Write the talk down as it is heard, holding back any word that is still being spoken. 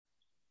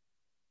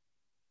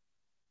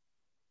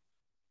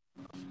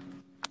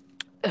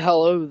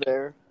Hello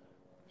there.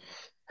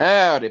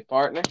 Howdy,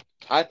 partner.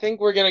 I think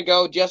we're gonna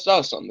go just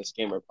us on this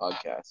gamer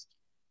podcast.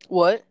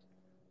 What?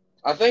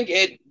 I think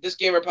this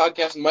gamer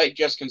podcast might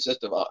just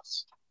consist of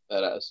us.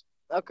 That is.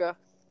 Okay.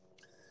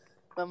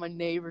 I'm at my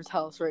neighbor's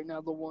house right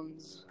now. The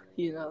ones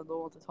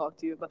to talk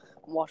to you about.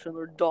 I'm watching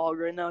their dog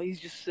right now. He's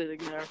just sitting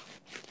there.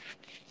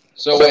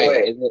 So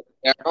wait, is it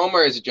their home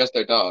or is it just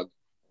their dog?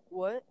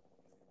 What?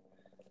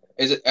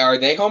 Are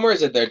they home or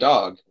is it their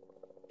dog?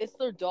 It's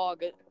their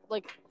dog.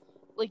 Like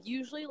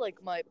usually,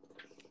 like my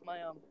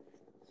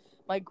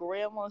my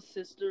grandma's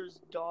sister's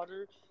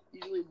daughter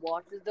usually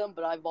watches them,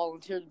 but I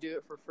volunteered to do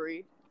it for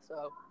free,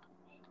 so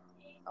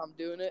I'm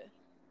doing it.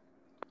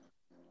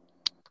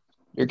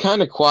 You're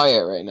kind of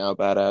quiet right now,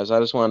 badass. I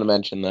just wanted to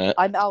mention that.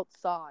 I'm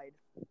outside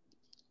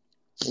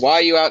Why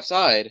are you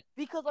outside?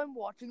 because I'm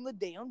watching the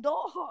damn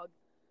dog.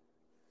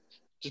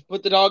 Just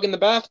put the dog in the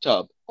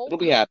bathtub. It'll Hold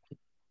be up.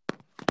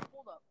 happy.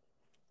 Hold up.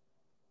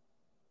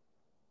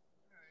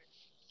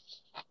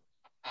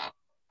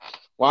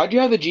 Why'd you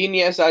have the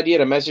genius idea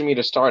to message me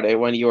to start it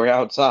when you were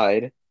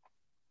outside?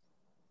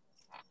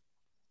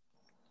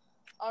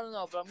 I don't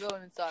know, but I'm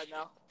going inside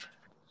now.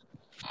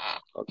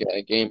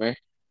 Okay, gamer.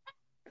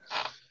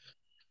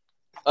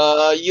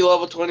 You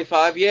level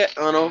 25 yet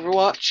on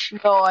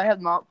Overwatch? No, I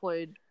have not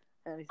played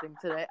anything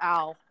today.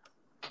 Ow.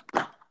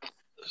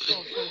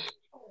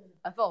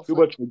 I fell Too asleep.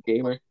 much of a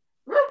gamer.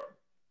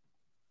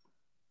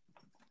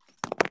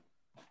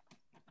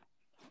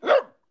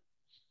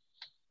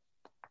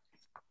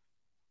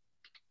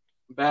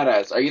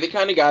 Badass. Are you the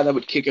kind of guy that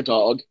would kick a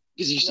dog?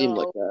 Because you seem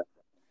like No, that.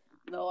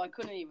 no, I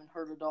couldn't even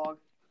hurt a dog.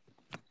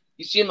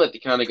 You seem like the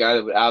kind of guy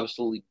that would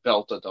absolutely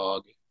belt a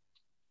dog.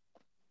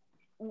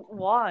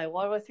 Why?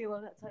 Why do I seem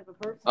like that type of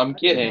person? I'm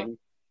kidding.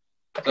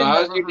 I So could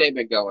how's never your hurt. day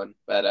been going,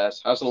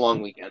 badass? How's the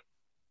long weekend?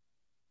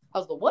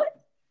 How's the what?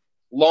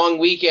 Long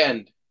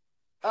weekend.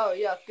 Oh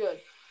yeah, it's good.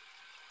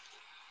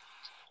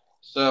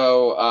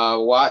 So,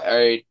 why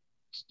are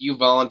you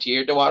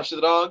volunteered to watch the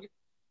dog?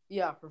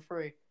 Yeah, for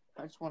free.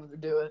 I just wanted to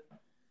do it.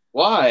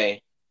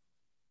 Why?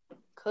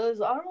 Cause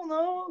I don't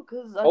know.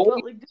 Cause I Always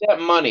felt like. get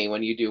money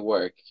when you do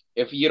work.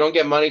 If you don't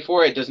get money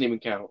for it, it doesn't even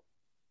count.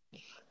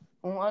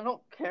 Well, I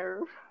don't care.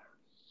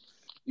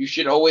 You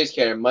should always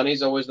care.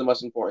 Money's always the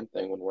most important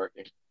thing when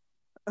working.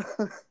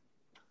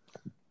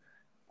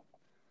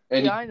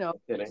 And Yeah, I know. I'm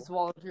kidding. Just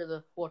volunteer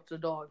to watch the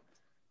dog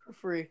for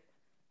free.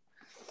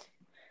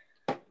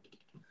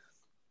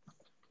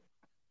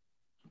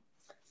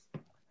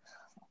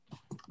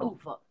 Oh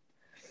fuck.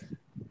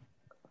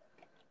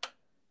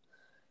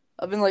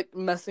 I've been like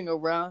messing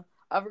around.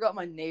 I forgot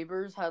my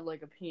neighbors had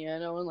like a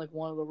piano in like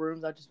one of the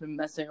rooms. I've just been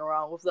messing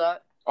around with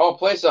that. Oh,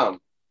 play some.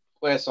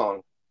 Play a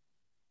song.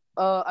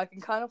 I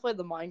can kind of play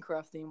the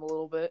Minecraft theme a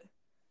little bit.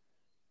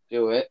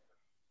 Do it.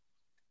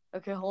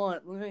 Okay, hold on.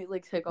 Let me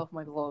like take off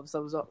my gloves.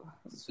 It's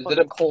Is it a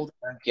fucking cold.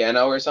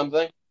 piano or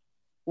something?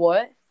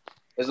 What?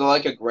 Is it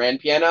like a grand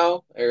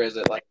piano, or is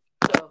it like?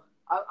 So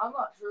I'm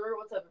not sure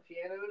what type of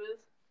piano it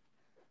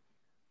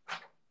is.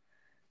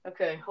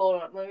 Okay,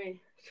 hold on. Let me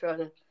try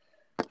to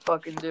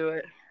fucking do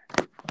it.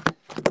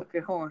 Okay,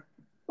 hold on.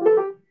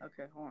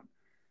 Okay, hold on.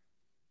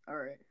 All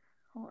right,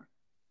 hold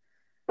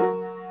on.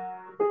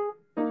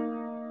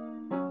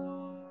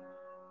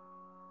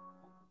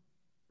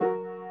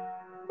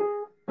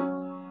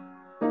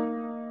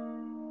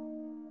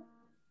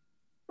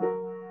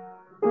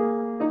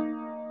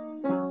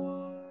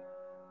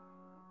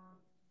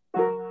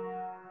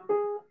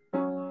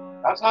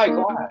 That's high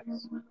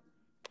class.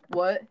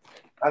 What?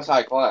 That's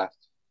high class.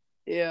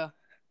 Yeah,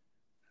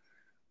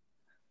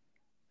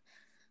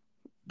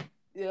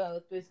 yeah.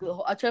 That's basically the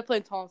whole. I tried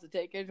playing Thomas the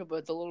Tank Engine, but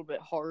it's a little bit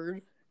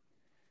hard.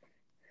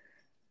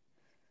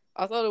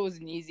 I thought it was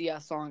an easy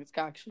ass song. It's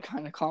actually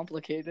kind of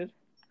complicated.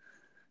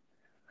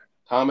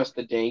 Thomas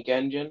the Tank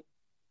Engine.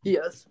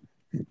 Yes.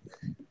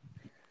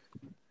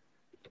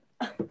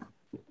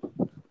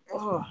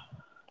 Ugh.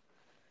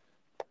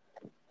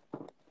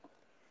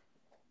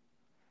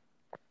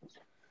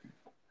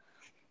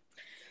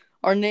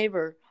 Our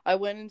neighbor, I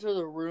went into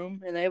the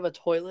room and they have a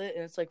toilet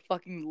and it's like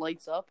fucking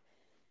lights up.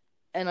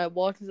 And I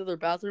walked into their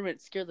bathroom and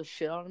it scared the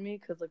shit out of me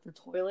because like their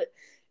toilet,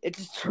 it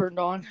just turned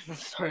on and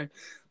started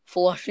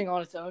flushing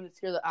on its own. It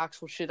scared the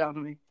actual shit out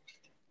of me.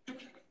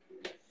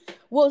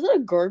 Was it a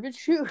garbage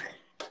chute?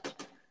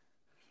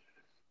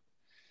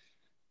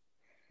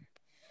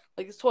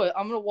 Like this toilet,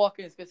 I'm gonna walk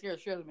in, it's gonna scare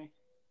the shit out of me.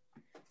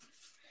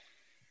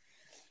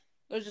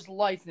 There's just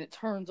lights and it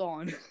turns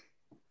on.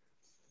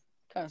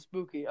 Kind of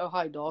spooky. Oh,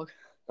 hi, dog.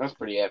 That's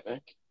pretty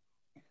epic.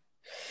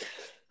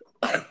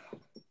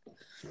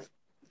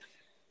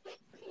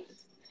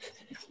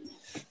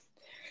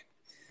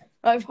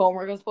 I have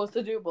homework I'm supposed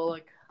to do, but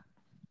like,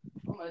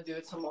 I'm gonna do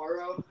it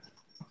tomorrow.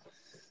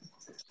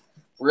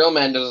 Real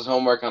man does his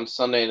homework on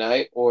Sunday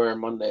night or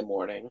Monday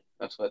morning.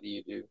 That's what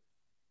you do.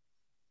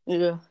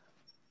 Yeah.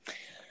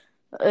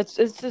 It's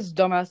this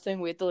dumbass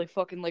thing. We have to like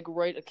fucking like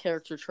write a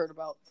character chart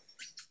about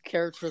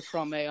characters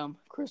from a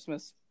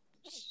Christmas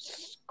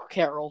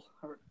carol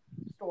or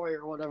story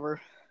or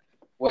whatever.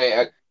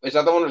 Wait, is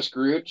that the one with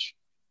Scrooge?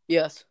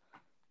 Yes.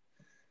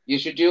 You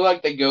should do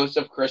like the Ghost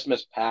of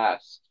Christmas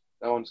Past.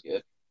 That one's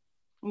good.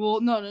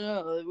 Well,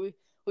 no.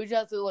 We just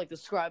have to like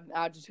describe an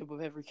adjective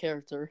of every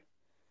character.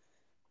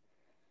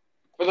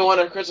 For the one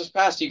of Christmas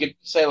Past, you could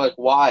say like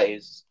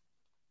wise.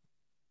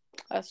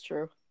 That's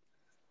true.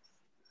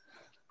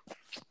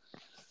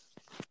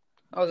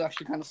 I was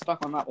actually kind of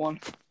stuck on that one.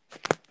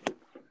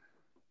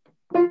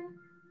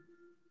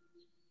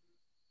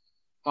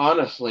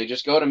 Honestly,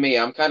 just go to me.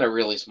 I'm kind of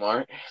really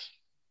smart.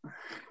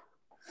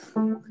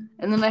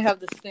 And then I have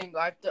this thing.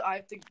 I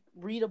have to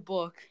read a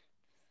book,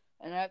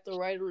 and I have to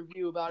write a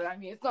review about it. I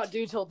mean, it's not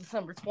due till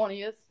December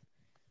 20th,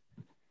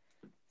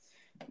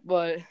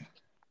 but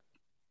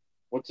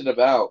What's it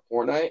about?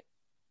 Fortnite?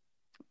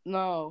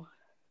 no,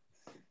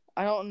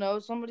 I don't know.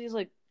 Somebody's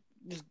like,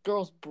 this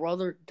girl's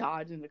brother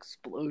died in an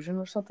explosion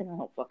or something. I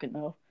don't fucking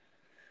know.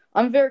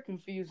 I'm very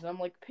confused. I'm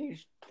like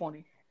page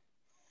 20.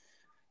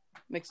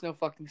 Makes no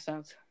fucking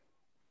sense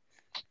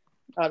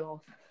at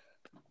all.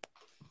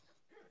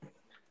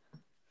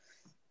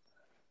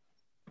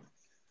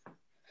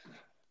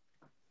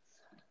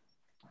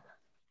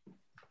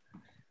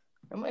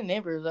 And my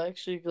neighbors, I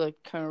actually like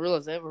kind of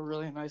realized they have a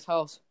really nice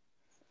house.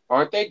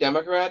 Aren't they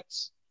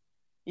Democrats?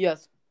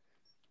 Yes.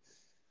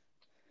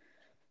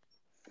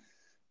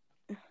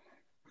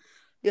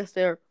 Yes,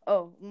 they are.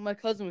 Oh, my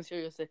cousin was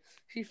here yesterday.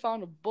 She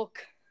found a book.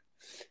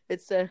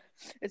 It said,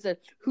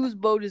 "Whose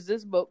boat is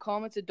this boat?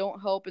 Comments that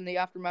don't help in the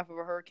aftermath of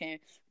a hurricane"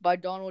 by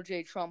Donald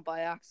J. Trump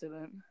by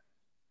accident.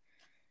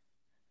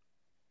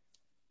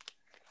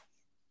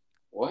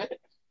 What?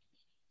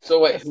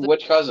 So wait,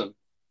 which cousin?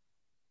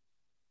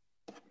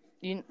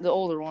 The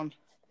older one.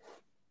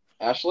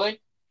 Ashley?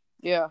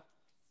 Yeah.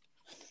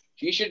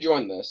 She should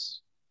join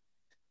this.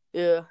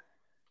 Yeah.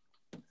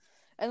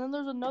 And then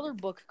there's another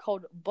book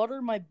called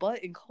 "Butter My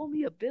Butt and Call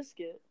Me a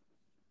Biscuit."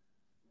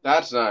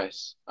 That's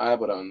nice. I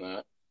would own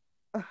that.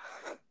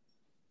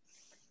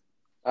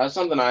 That's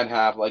something I'd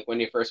have. Like when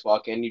you first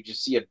walk in, you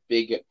just see a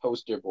big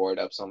poster board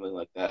of something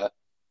like that.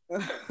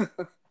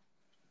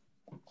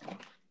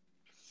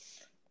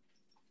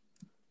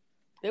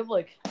 They have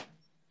like,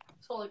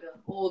 it's all like an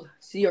old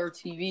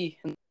CRTV.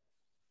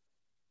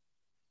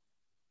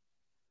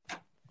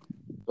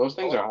 Those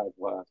things are high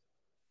class.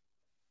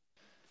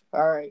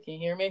 Alright, can you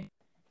hear me?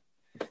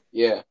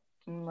 Yeah.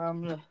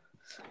 I'm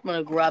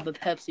gonna grab a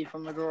Pepsi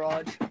from the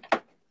garage.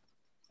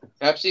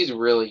 Pepsi's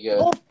really good.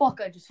 Oh fuck,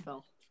 I just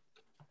fell.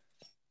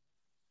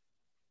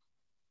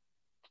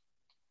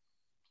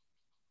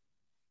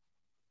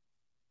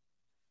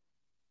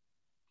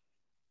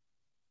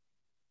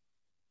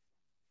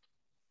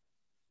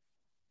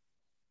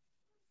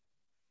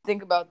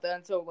 Think about that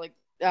until like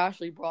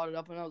Ashley brought it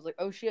up and I was like,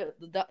 oh shit,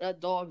 that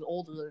dog's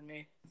older than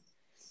me.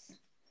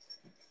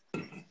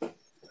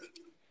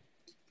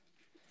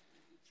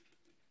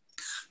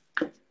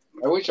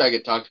 I wish I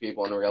could talk to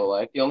people in real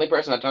life. The only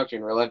person I talk to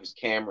in real life is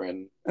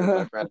Cameron,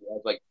 my friend. I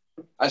was like,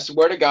 I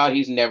swear to God,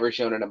 he's never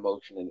shown an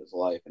emotion in his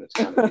life, and it's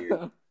kind of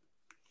weird.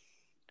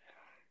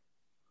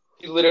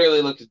 He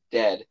literally looks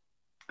dead.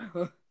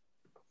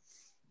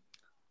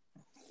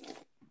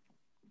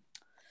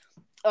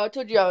 I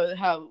told you I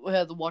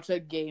had to watch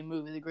that gay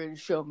movie, The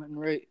Greatest Showman,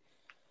 right?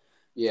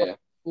 Yeah.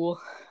 Cool.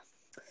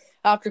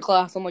 After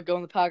class, I'm like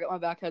going to pack up my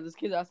backpack. This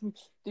kid asked me,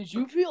 "Did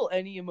you feel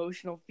any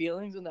emotional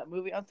feelings in that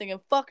movie?" I'm thinking,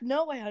 "Fuck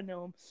no, I had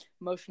no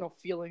emotional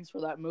feelings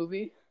for that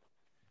movie."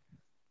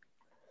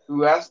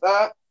 Who asked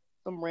that?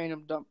 Some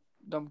random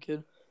dumb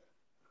kid.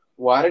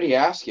 Why did he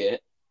ask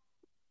it?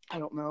 I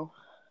don't know.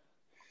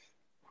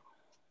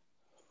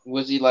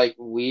 Was he like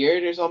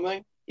weird or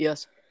something?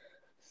 Yes.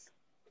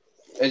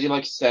 Is he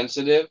like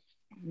sensitive?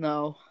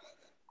 No.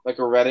 Like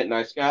a Reddit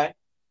nice guy?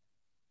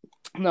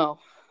 No.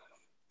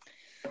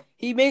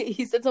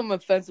 He said some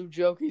offensive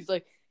joke. He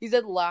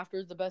said laughter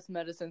is the best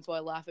medicine, so I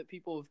laugh at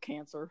people with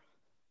cancer.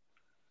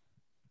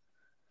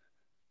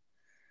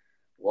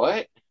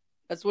 What?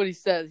 That's what he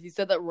said. He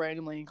said that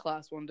randomly in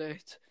class one day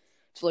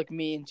to like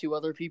me and two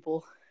other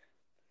people.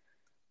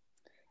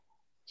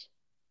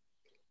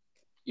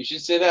 You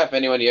should say that if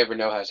anyone you ever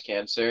know has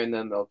cancer, and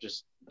then they'll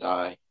just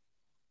die.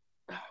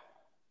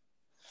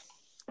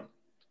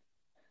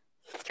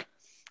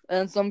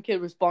 And some kid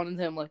responded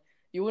to him like,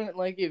 "You wouldn't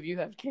like it if you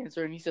have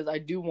cancer," and he says, I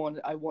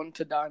want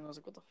to die." And I was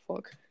like, what the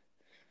fuck?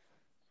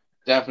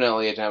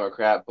 Definitely a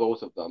Democrat,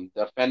 both of them.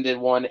 The offended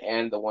one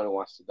and the one who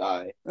wants to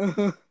die.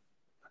 Because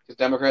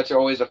Democrats are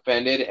always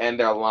offended, and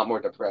they're a lot more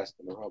depressed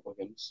than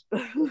Republicans.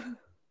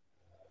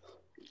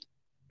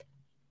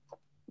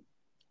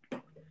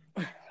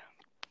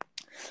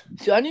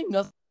 See, I knew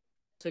nothing.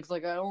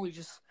 Like, I only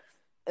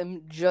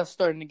am just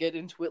starting to get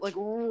into it, like,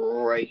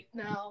 right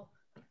now.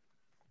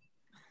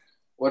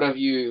 What have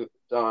you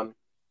done?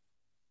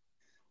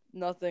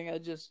 Nothing. I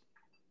just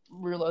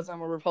realized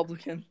I'm a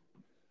Republican.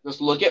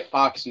 Just look at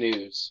Fox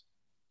News.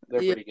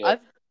 They're pretty good.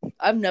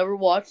 I've never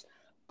watched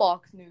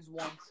Fox News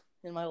once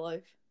in my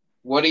life.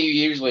 What do you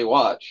usually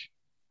watch?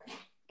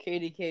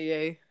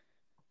 KDKA.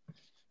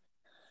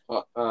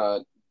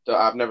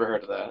 I've never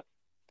heard of that.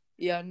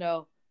 Yeah,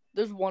 no.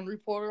 There's one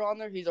reporter on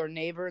there. He's our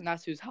neighbor, and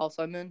that's whose house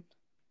I'm in.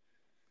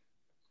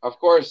 Of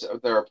course,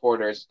 the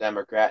reporter is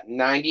Democrat.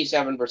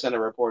 97% of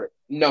reporters,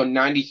 no,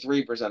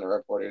 93% of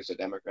reporters are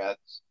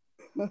Democrats.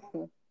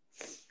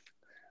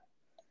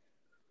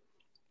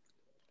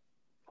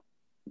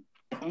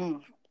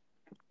 Mm.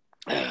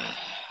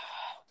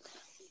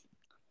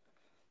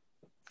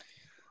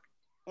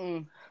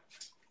 Mm.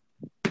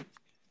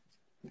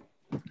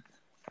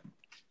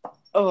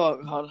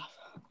 Oh god.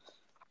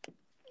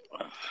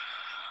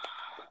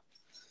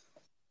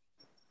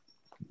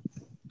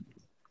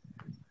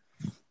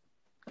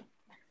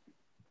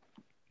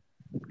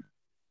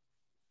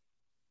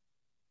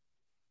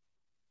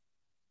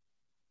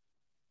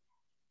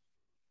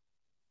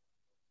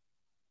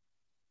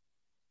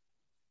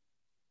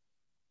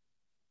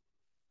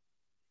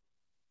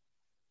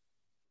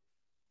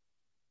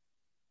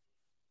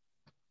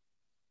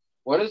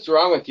 What is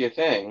wrong with your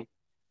thing?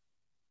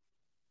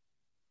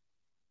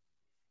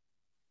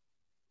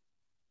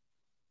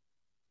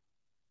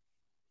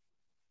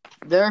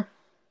 There?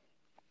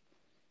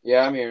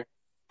 Yeah, I'm here.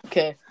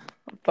 Okay.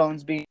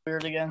 Phone's being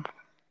weird again.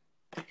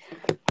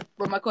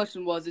 But my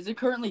question was, is it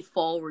currently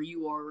fall where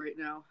you are right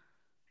now?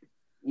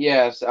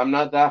 Yes, I'm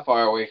not that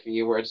far away from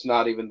you where it's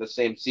not even the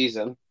same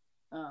season.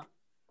 Oh.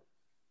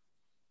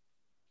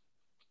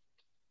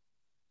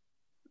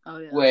 Oh,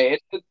 yeah. Wait,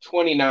 it's the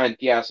 29th.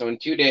 Yeah, so in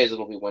 2 days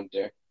it'll be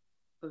winter.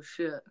 Oh,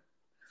 shit.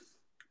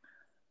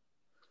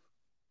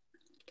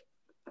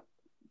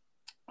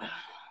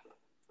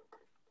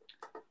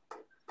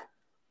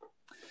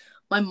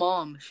 My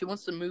mom, she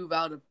wants to move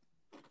out of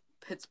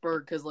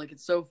Pittsburgh because, like,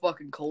 it's so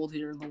fucking cold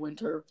here in the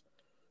winter.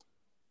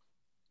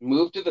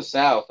 Move to the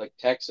south, like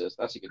Texas.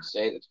 That's a good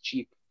state. That's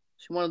cheap.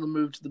 She wanted to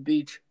move to the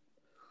beach.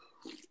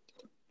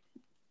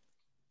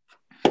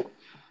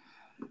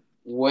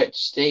 What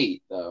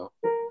state, though?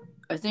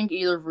 I think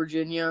either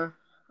Virginia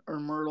or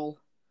Myrtle.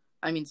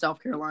 I mean,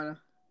 South Carolina.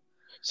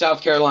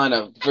 South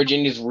Carolina.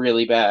 Virginia's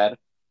really bad.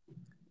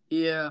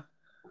 Yeah,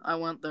 I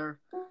went there.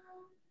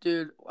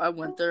 Dude, I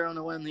went there and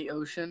I went in the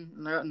ocean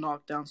and I got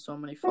knocked down so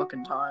many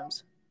fucking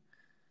times.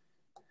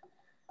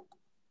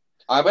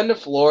 I've been to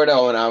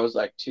Florida when I was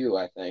like 2,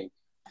 I think.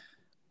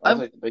 That was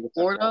like the biggest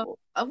I've Florida. traveled.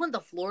 I went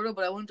to Florida,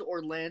 but I went to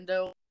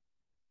Orlando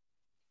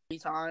 3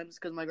 times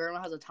because my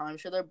grandma has a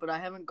timeshare there, but I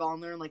haven't gone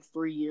there in like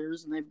 3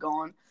 years and they've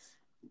gone.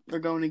 They're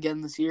going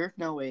again this year.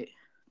 No, wait.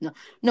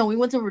 No, we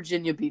went to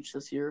Virginia Beach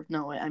this year.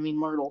 No, wait, I mean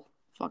Myrtle.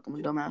 Fuck, I'm a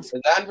dumbass.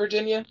 Is that in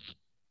Virginia?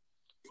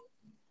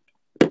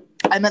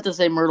 I meant to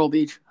say Myrtle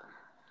Beach.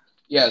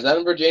 Yeah, is that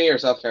in Virginia or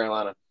South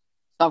Carolina?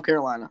 South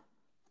Carolina.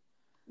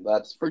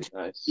 That's pretty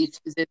nice. Beach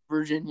is in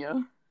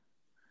Virginia.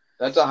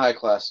 That's a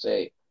high-class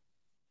state.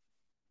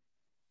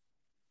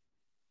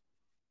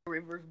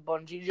 Reverse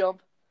bungee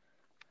jump.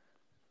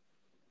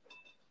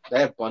 They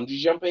have bungee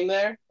jumping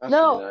there? That's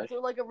No, pretty nice. so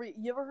like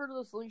you ever heard of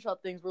the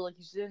slingshot things where like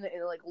you sit in it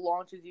and it like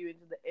launches you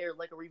into the air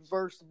like a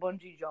reverse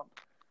bungee jump?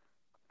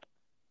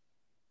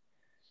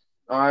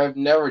 I've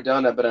never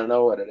done it, but I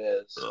know what it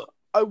is.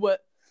 I went.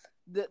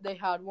 They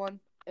had one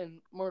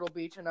in Myrtle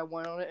Beach, and I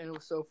went on it, and it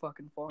was so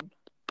fucking fun.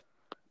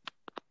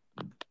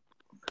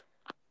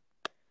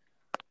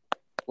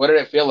 What did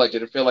it feel like?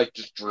 Did it feel like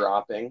just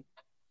dropping?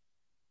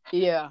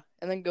 Yeah,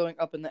 and then going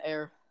up in the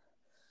air.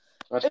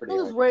 That's It pretty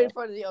was nice. right in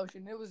front of the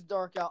ocean. It was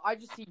dark out. I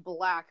just see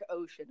black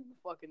ocean in the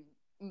fucking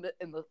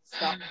in the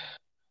sky.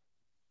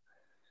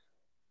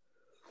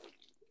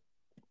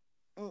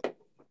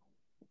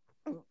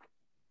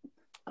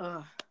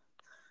 Got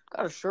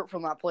a shirt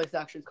from that place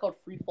actually. It's called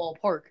Free Fall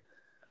Park.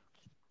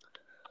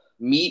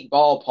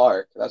 Meatball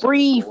Park. That's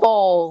Free cool.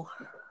 Fall.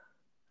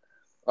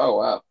 Oh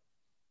wow.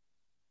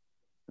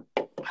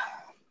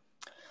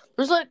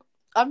 There's like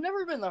I've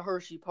never been to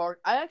Hershey Park.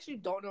 I actually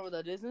don't know where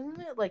that is. Isn't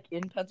it like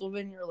in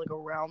Pennsylvania or like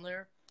around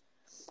there?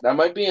 That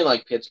might be in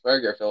like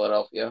Pittsburgh or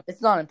Philadelphia.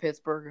 It's not in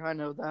Pittsburgh. I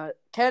know that.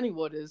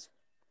 Kennywood is.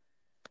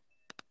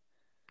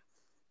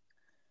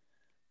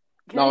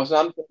 No, it's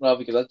not in Philadelphia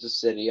because that's a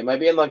city. It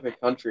might be in like the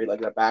country, like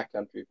the back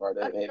country part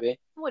of it, maybe.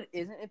 What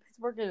isn't in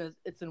Pittsburgh?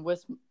 It's in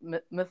West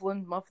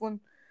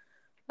Mifflin.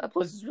 That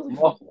place is really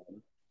fun.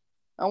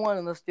 I went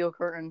in the Steel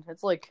Curtain.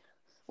 It's like,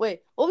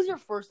 wait, what was your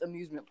first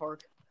amusement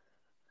park?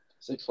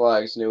 Six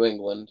Flags, New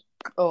England.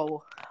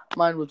 Oh,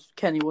 mine was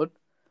Kennywood.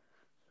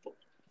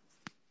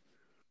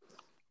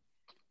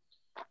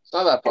 It's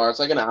not that far. It's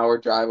like an hour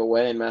drive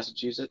away in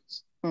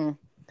Massachusetts. Yeah,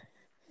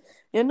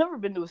 I've never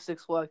been to a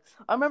Six Flags.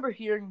 I remember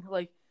hearing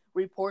like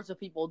reports of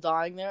people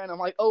dying there, and I'm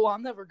like, oh,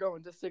 I'm never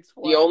going to Six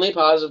Flags. The only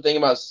positive thing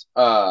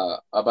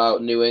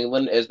about New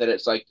England is that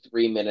it's like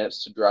 3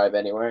 minutes to drive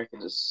anywhere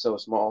because it's so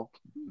small.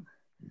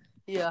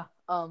 Yeah.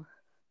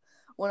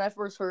 When I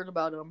first heard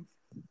about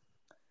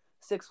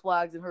Six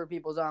Flags and heard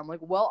people die, I'm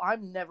like, well,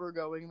 I'm never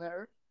going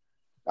there.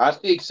 That's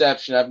the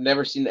exception. I've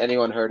never seen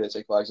anyone hurt at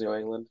Six Flags New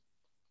England.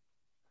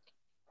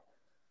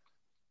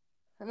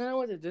 And then I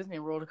went to Disney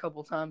World a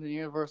couple times in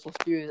Universal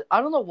Studios.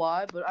 I don't know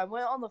why, but I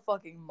went on the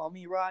fucking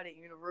Mummy ride at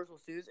Universal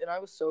Studios, and I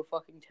was so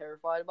fucking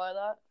terrified by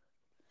that.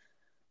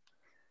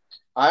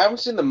 I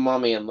haven't seen The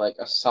Mummy in like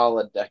a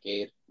solid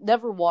decade.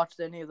 Never watched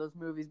any of those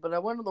movies, but I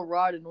went on the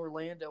ride in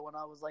Orlando when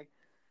I was like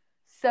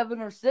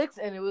 7 or 6,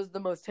 and it was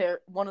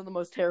one of the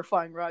most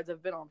terrifying rides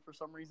I've been on for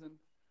some reason.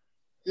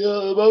 Yeah,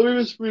 the movie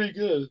was pretty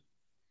good.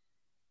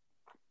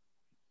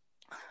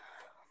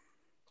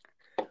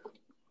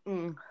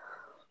 And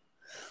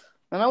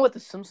I went to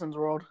Simpsons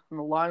World, and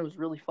the line was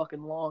really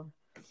fucking long.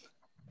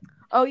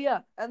 Oh yeah,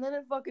 and then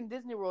in fucking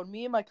Disney World,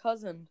 me and my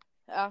cousin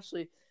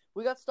Ashley,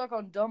 we got stuck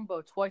on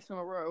Dumbo twice in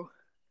a row.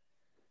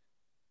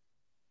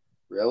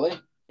 Really?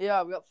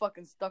 Yeah, we got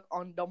fucking stuck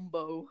on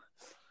Dumbo.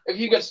 If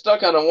you got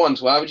stuck on it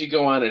once, why would you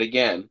go on it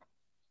again?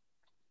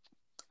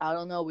 I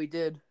don't know, we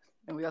did,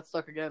 and we got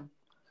stuck again.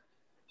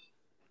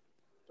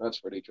 That's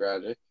pretty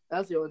tragic.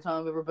 That's the only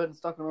time I've ever been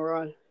stuck on a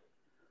ride.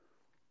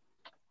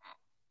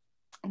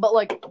 But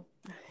like,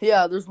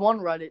 yeah, there's one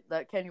ride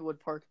at Kennywood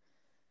Park.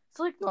 It's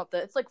like not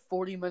that. It's like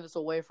 40 minutes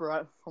away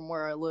from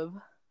where I live.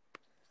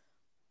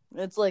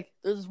 It's like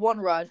there's this one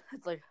ride.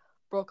 It's like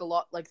broke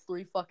like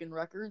 3 fucking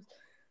records.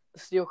 The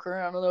Steel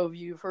Current. I don't know if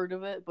you've heard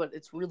of it, but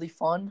it's really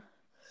fun.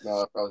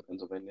 No, probably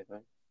Pennsylvania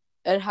thing.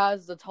 It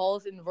has the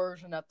tallest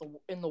inversion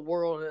in the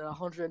world at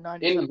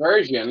 190.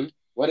 Inversion?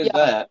 What is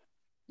that?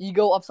 You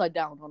go upside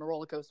down on a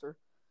roller coaster.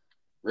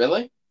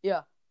 Really?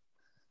 Yeah.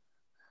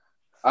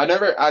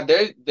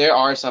 There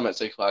are some at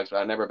Six Flags,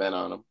 but I've never been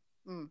on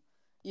them.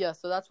 Yeah,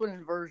 so that's what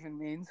inversion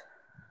means.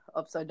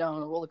 Upside down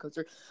on a roller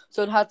coaster.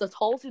 So it has the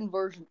tallest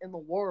inversion in the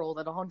world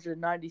at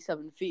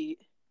 197 feet.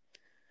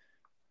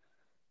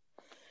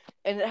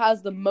 And it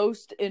has the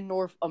most in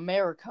North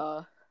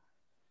America.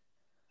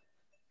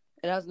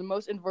 It has the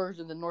most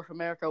inversions in North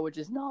America, which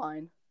is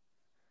 9.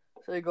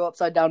 So you go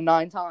upside down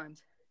 9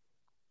 times.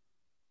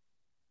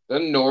 The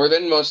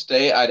northernmost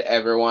state I'd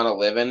ever want to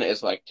live in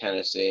is like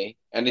Tennessee.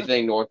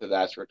 Anything north of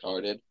that's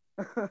retarded.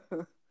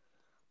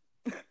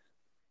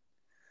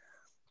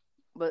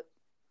 But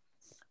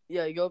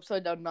yeah, you go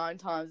upside down 9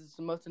 times. It's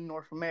the most in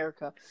North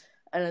America.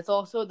 And it's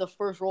also the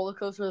first roller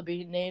coaster to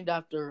be named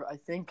after, I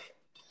think,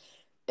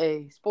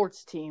 a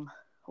sports team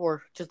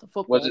or just a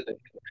football. Was it the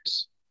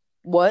Hitlers?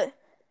 What?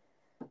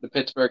 The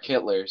Pittsburgh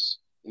Hitlers.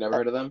 You never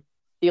heard of them?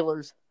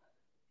 Steelers.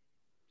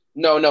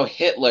 No,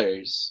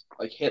 Hitlers.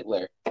 Like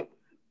Hitler.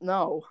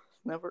 No,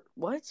 never.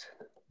 What?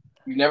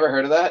 You've never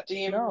heard of that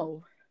team?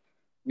 No.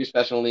 Your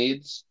special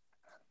needs?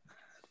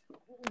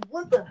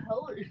 What the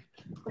hell are you...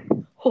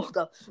 Hold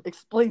up.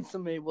 Explain to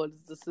me what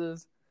this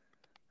is.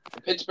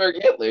 The Pittsburgh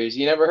Hitlers.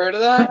 You never heard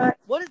of that?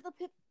 What is the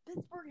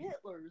Pittsburgh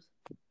Hitlers?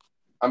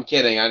 I'm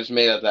kidding. I just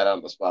made up that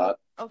on the spot.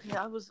 Okay,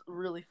 I was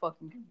really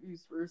fucking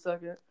confused for a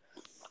second.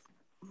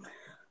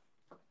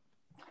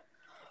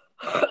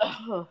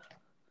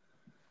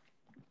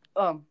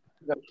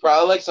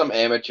 Probably like some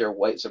amateur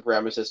white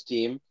supremacist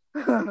team.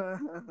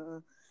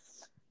 But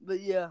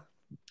yeah.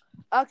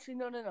 Actually,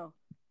 no.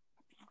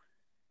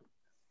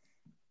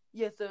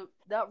 Yeah, so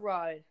that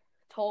ride,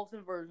 tallest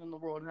inversion in the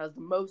world, has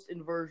the most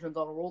inversions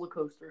on a roller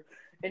coaster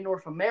in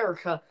North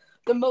America.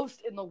 The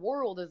most in the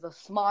world is a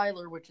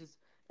Smiler, which is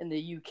in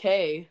the UK,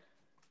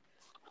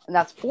 and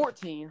that's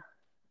 14.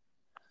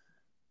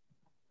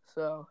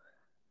 So,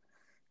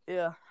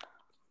 yeah.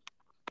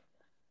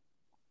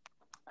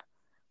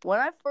 When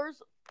I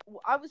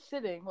was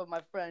sitting with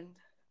my friend.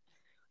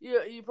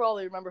 You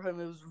probably remember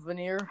him. It was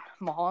Veneer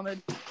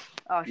Muhammad.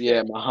 Oh, shit.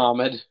 Yeah,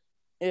 Muhammad.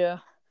 Yeah.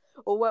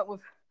 Well,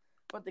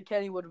 went to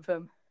Kennywood with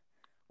him.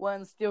 Went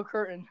on the Steel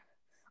Curtain.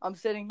 I'm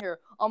sitting here.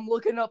 I'm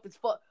looking up. It's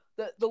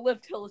the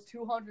lift hill is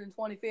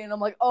 220 feet, and I'm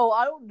like, oh,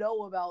 I don't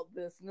know about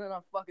this. And then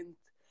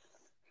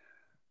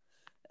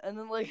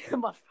like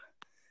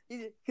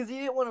because he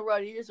didn't want to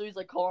ride here, so he's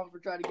like calling for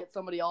trying to get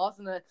somebody else,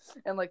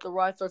 and like the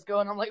ride starts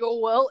going. I'm like, oh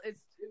well,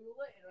 it's too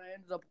late, and I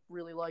ended up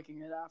really liking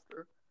it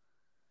after.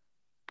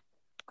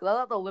 Because I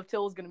thought the lift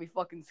hill was gonna be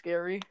fucking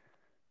scary.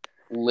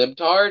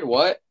 Libtard?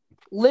 What?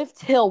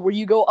 Lift hill, where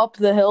you go up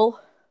the hill.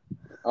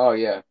 Oh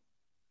yeah.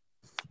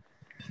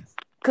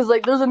 Because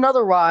like there's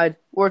another ride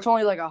where it's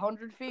only like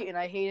 100 feet, and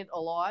I hate it a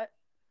lot.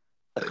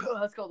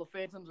 That's called the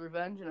Phantom's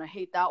Revenge, and I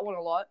hate that one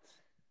a lot.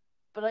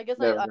 But I guess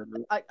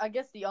I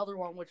guess the other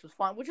one, which was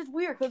fun, which is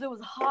weird because it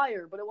was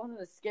higher, but it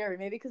wasn't as scary.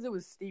 Maybe because it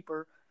was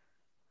steeper.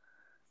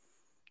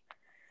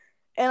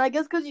 And I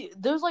guess because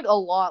there's like a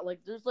lot, like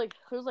there's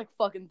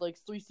fucking like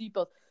 3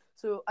 seatbelts.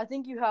 So I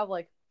think you have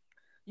a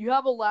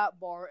lap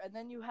bar, and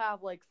then you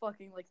have like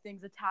fucking like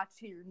things attached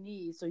to your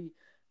knees, so you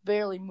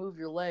barely move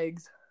your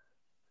legs.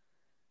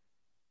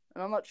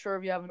 And I'm not sure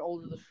if you have an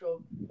over the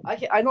shoulder.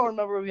 I don't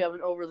remember if you have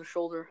an over the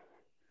shoulder.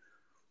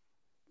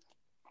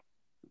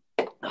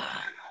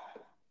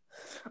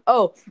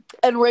 Oh,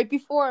 and right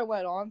before I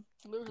went on,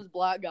 there was this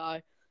black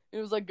guy. He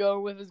was like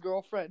going with his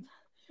girlfriend,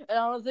 and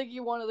I don't think he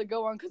wanted to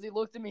go on because he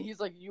looked at me. He's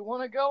like, "You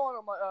want to go on?"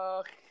 I'm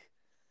like,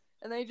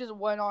 And then he just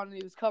went on, and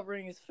he was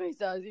covering his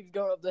face as he was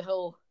going up the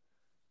hill.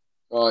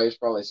 Oh, he's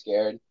probably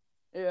scared.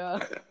 Yeah.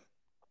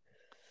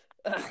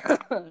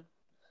 It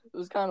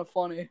was kind of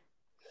funny.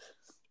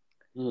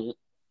 Mm-hmm.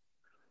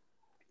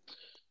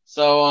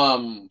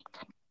 So,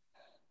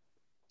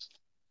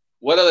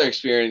 what other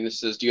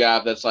experiences do you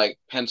have that's like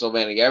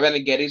Pennsylvania? You ever been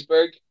to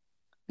Gettysburg?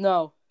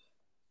 No.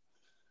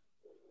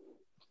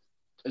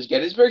 Is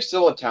Gettysburg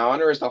still a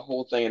town, or is the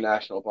whole thing a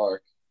national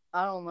park?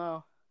 I don't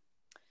know.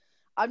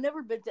 I've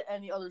never been to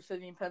any other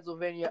city in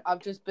Pennsylvania.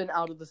 I've just been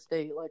out of the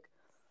state, like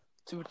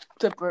to a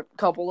different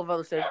couple of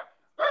other states.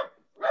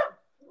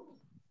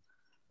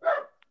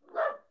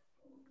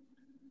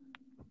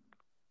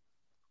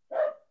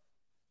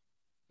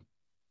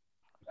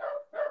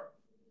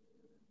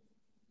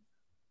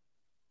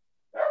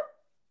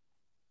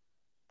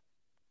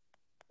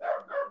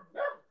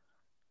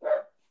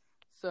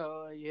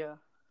 So yeah.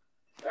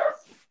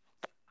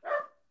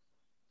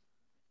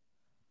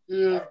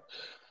 Yeah.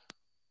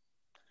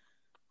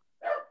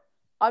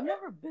 I've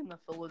never been to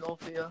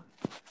Philadelphia.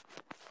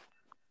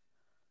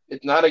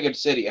 It's not a good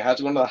city. It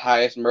has one of the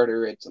highest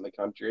murder rates in the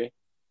country.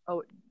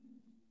 Oh,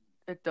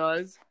 it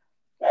does.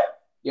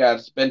 Yeah,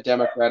 it's been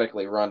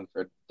democratically run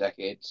for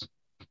decades.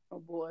 Oh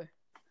boy.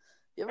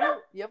 You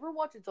ever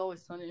watch It's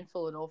Always Sunny in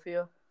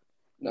Philadelphia?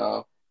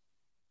 No.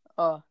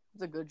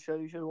 It's a good show.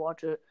 You should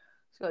watch it.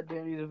 It's got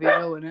Danny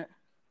DeVito in it.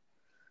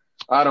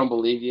 I don't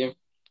believe you.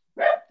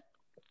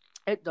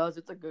 It does.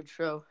 It's a good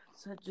show.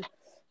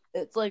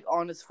 It's like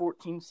on its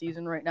 14th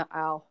season right now.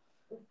 Ow.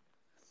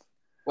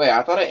 Wait,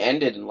 I thought it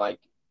ended in like.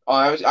 Oh,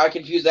 I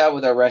confused that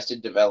with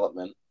Arrested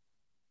Development.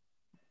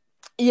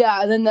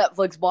 Yeah, and then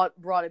Netflix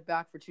brought it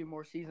back for 2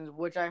 more seasons,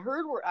 which I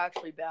heard were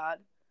actually bad.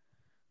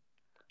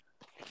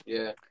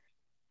 Yeah.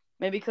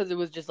 Maybe because it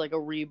was just like a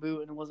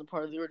reboot and it wasn't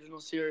part of the original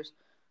series.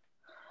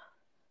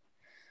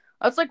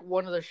 That's like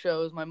one of the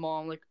shows my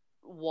mom like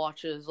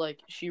watches.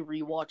 Like she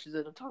rewatches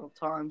it a ton of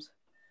times,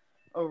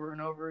 over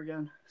and over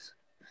again.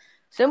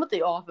 Same with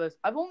The Office.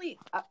 I've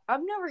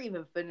never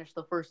even finished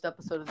the first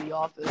episode of The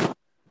Office.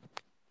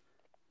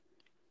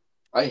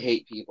 I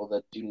hate people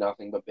that do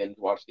nothing but binge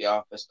watch The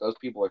Office. Those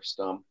people are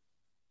scum.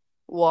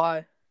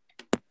 Why?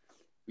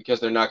 Because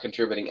they're not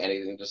contributing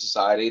anything to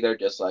society. They're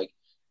just like,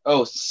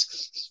 oh,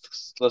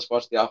 let's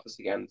watch The Office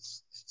again.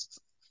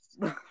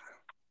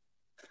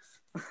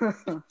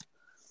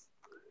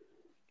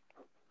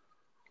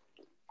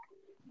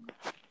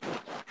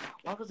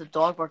 Why was the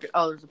dog barking?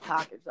 Oh, there's a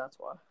package. That's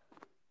why.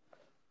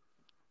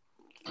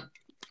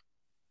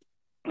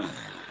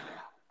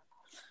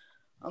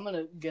 I'm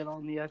gonna get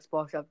on the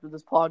Xbox after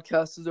this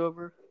podcast is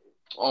over.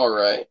 All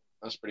right,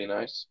 that's pretty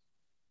nice.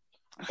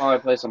 Probably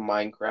play some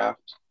Minecraft.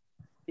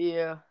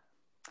 Yeah,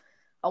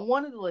 I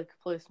wanted to like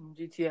play some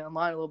GTA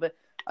Online a little bit.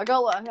 I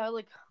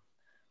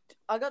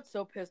got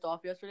so pissed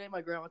off yesterday.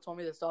 My grandma told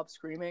me to stop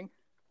screaming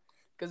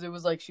because it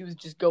was like she was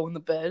just going to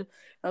bed.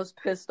 I was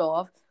pissed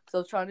off because I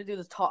was trying to do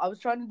this I was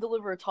trying to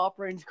deliver a top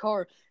range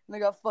car, and I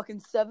got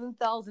fucking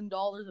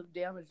 $7,000 of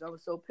damage. And I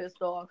was so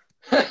pissed off.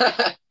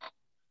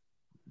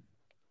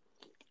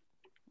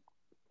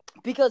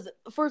 Because,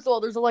 first of all,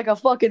 there's like a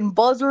fucking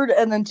buzzard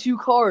and then 2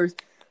 cars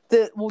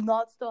that will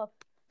not stop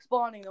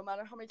spawning no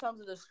matter how many times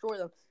I destroy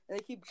them. And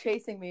they keep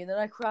chasing me. And then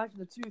I crash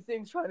into 2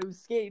 things trying to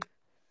escape.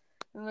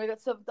 And then I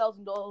got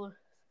 $7,000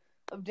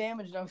 of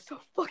damage and I was so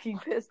fucking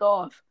pissed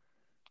off.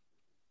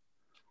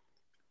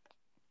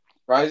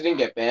 Surprised you didn't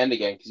get banned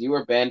again, because you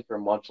were banned for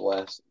much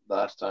less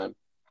last time.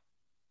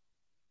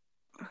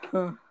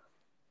 Huh.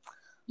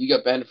 You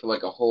got banned for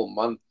like a whole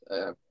month,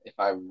 if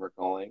I'm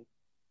recalling.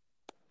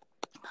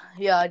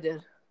 Yeah, I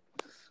did.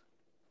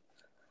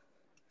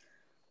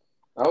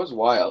 That was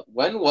wild.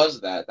 When was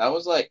that? That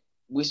was like,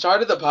 we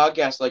started the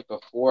podcast like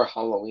before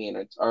Halloween.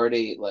 It's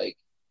already like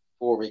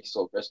 4 weeks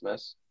till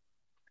Christmas.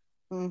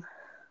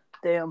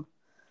 Damn.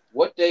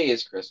 What day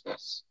is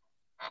Christmas?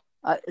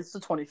 It's the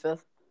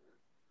 25th.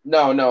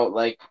 No,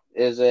 like,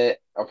 is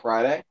it a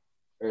Friday?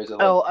 Or is it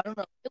like... Oh, I don't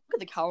know. Look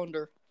at the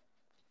calendar.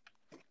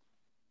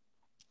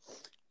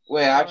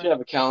 Wait, I actually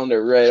have a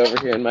calendar right over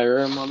here in my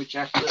room. Let me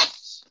check this.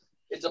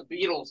 It's a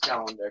Beatles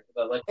calendar.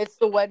 It's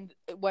the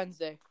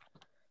Wednesday.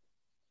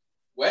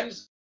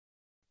 Wednesday?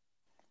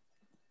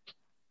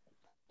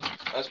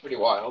 That's pretty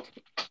wild.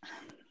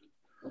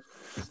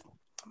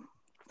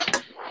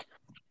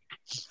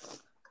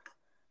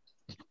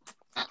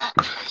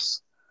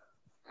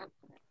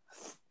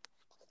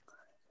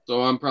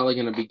 So I'm probably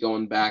going to be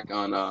going back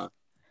on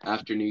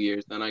after New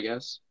Year's then, I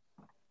guess.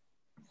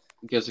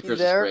 Because of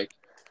Christmas break.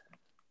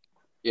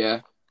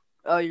 Yeah.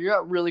 Oh, you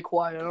got really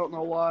quiet. I don't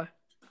know why.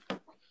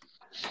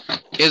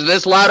 Is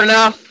this loud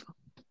enough?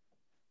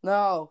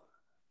 No.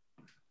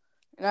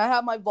 And I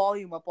have my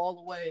volume up all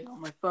the way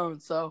on my phone,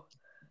 so.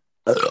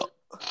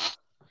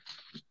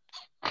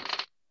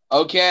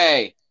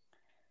 Okay.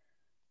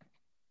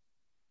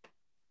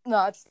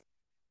 No, it's.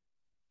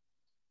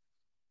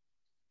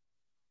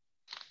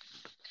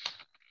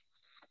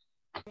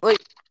 Wait.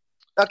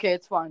 Okay,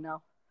 it's fine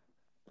now.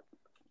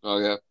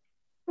 Okay.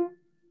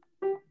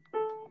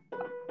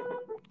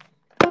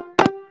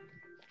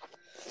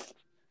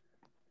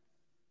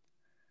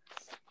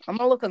 I'm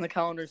gonna look on the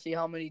calendar to see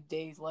how many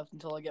days left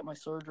until I get my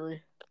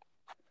surgery.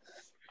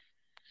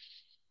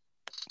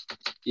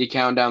 You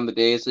count down the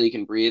days so you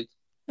can breathe?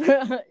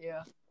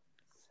 Yeah.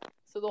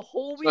 So the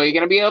whole week. So are you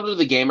going to be able to do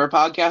the gamer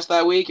podcast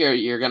that week, or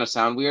you're going to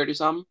sound weird or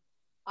something?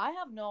 I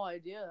have no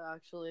idea,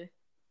 actually.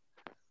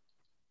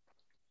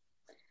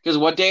 Because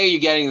what day are you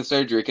getting the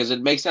surgery? Because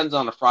it makes sense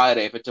on a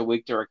Friday if it's a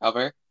week to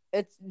recover.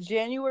 It's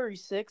January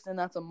 6th, and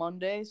that's a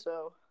Monday,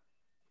 so.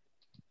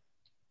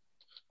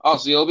 Oh,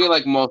 so you'll be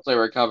like mostly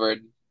recovered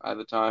by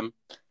the time.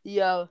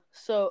 Yeah,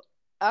 so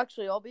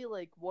actually, I'll be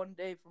like one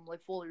day from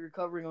like fully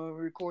recovering when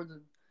we record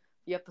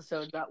the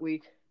episode that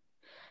week.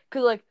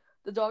 Because like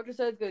the doctor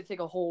said it's going to take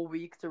a whole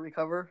week to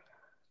recover.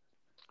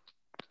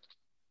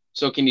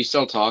 So can you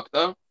still talk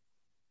though?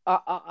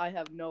 I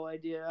have no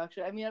idea,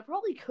 actually. I mean, I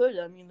probably could.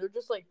 I mean, they're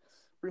just like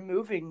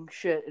removing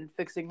shit and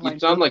fixing my You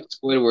sound like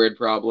Squidward,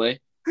 probably.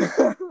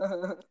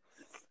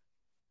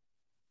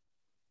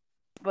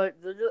 But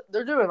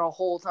they're doing a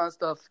whole ton of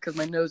stuff because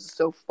my nose is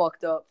so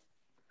fucked up.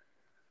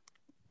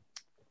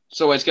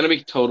 So it's gonna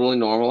be totally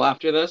normal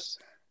after this?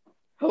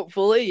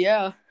 Hopefully,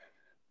 yeah.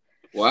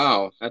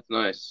 Wow, that's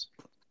nice.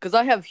 Because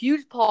I have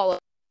huge polyps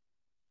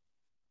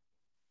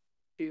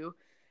too,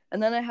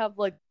 and then I have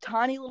like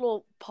tiny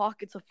little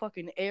pockets of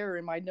fucking air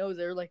in my nose.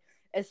 They're like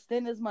as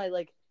thin as my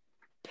like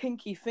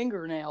pinky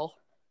fingernail.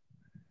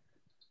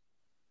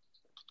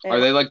 Are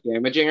And they like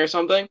damaging or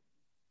something?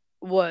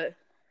 what?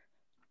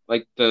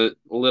 Like the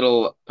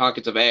little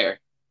pockets of air?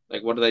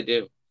 Like what do they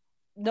do?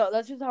 No,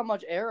 that's just how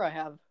much air I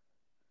have.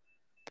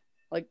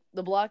 Like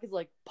the black is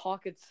like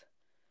pockets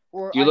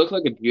where Do you look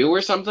like a Jew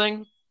or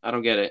something? I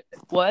don't get it.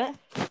 What?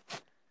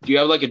 Do you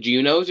have like a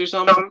Jew nose or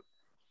something?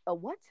 A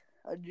what?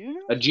 A Juno?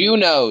 A Jew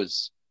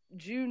nose.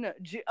 Juno.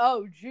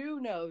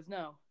 Junos.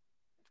 No.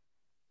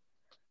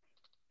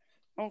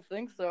 I don't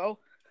think so.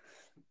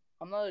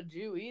 I'm not a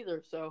Jew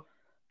either, so.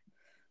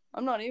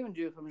 I'm not even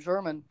Jewish. I'm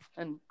German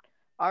and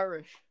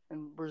Irish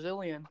and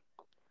Brazilian.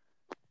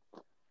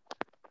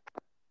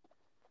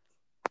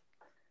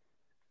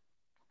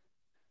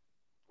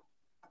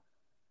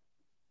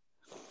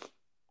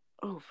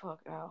 Oh,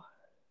 fuck.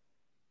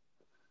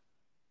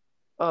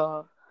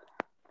 Ow.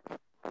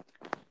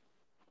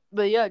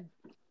 But yeah.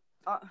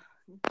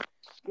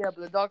 Yeah, but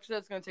the doctor said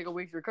it's going to take a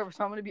week to recover,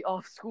 so I'm going to be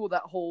off school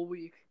that whole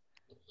week.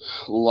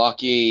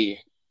 Lucky.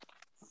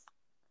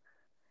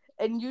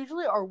 And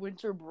usually our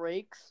winter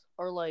breaks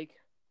are like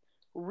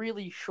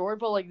really short,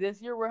 but like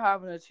this year we're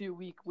having a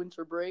 2-week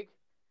winter break.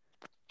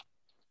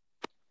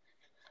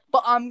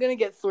 But I'm gonna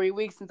get 3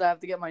 weeks since I have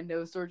to get my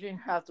nose surgery and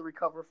have to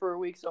recover for a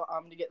week, so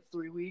I'm gonna get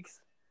 3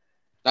 weeks.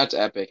 That's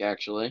epic,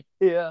 actually.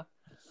 Yeah.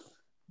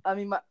 I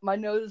mean, my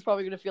nose is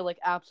probably gonna feel like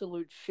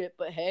absolute shit,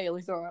 but hey, at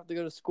least I don't have to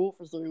go to school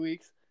for 3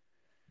 weeks.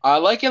 I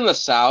like in the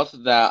South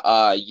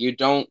that you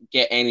don't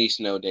get any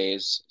snow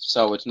days,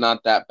 so it's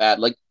not that bad.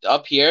 Like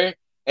up here,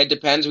 it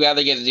depends. We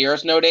either get 0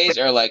 snow days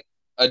or like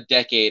a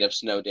decade of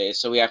snow days,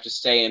 so we have to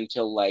stay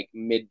until like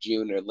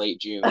mid-June or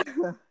late June.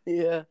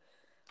 Yeah.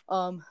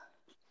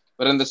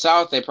 But in the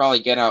South, they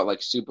probably get out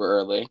like super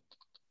early.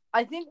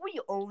 I think we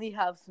only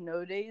have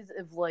snow days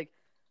if like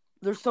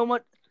there's so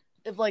much,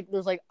 if like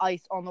there's like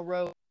ice on the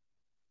road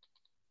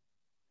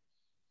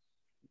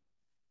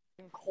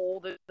and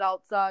cold is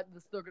outside,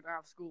 they're still gonna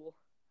have school.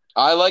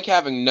 I like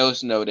having no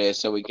snow days,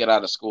 so we get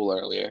out of school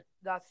earlier.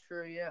 That's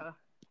true, yeah.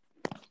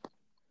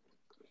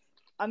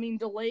 I mean,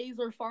 delays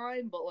are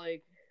fine, but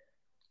like.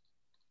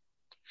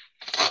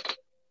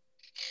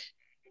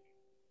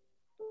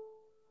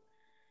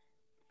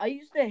 I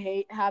used to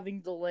hate having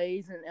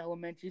delays in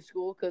elementary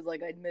school because,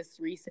 like, I'd miss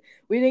recess.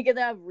 We didn't get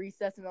to have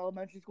recess in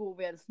elementary school.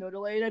 We had a snow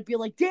delay, and I'd be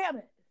like, damn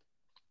it!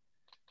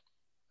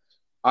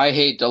 I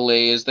hate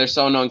delays. They're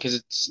so annoying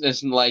because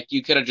it's like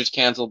you could have just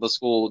canceled the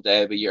school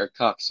day, but you're a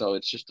cuck, so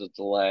it's just a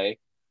delay.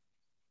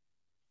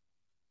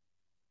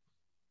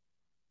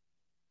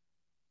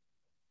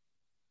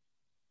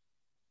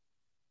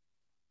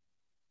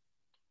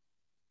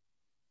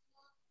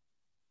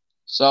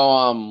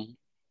 So,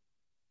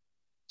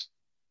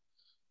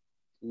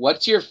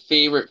 what's your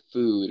favorite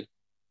food?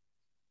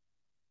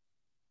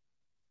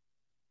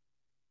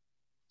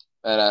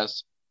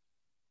 Badass.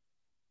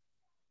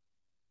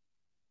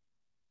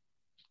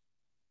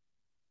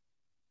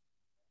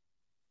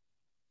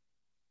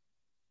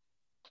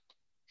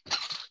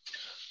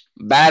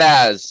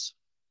 Badass.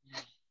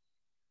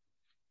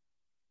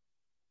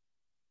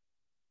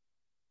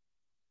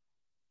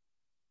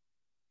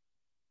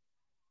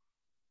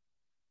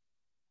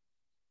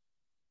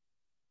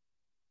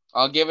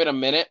 I'll give it a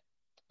minute,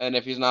 and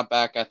if he's not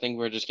back, I think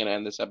we're just gonna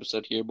end this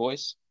episode here,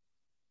 boys.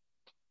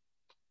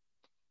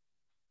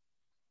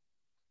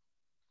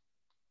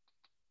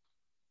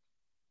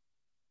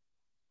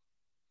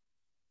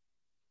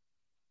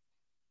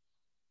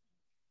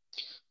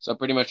 So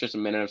pretty much just a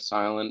minute of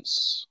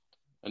silence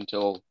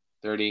until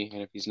 30,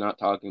 and if he's not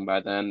talking by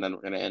then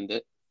we're gonna end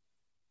it.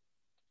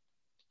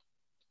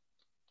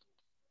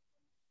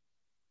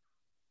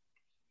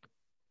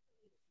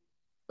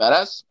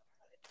 Badass?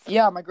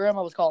 Yeah, my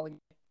grandma was calling.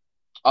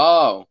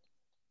 Oh.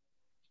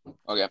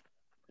 Okay.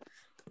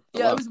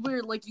 Yeah, it was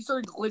weird. Like, you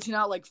started glitching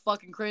out like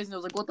fucking crazy, and I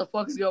was like, what the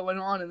fuck is going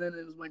on? And then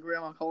it was my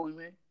grandma calling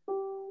me.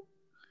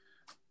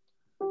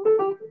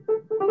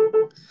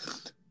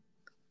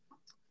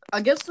 I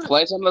guess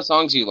Play some of the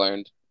songs you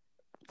learned.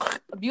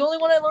 the only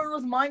one I learned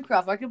was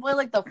Minecraft. I could play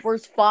like the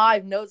first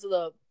 5 notes of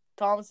the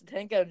Thomas the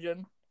Tank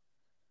Engine.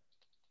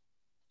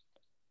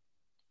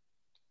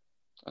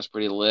 That's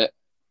pretty lit.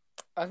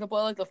 I can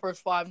play like the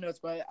first 5 notes,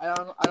 but I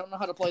don't know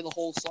how to play the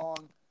whole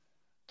song.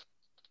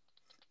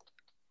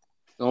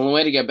 The only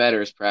way to get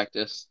better is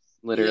practice,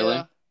 literally.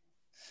 Yeah.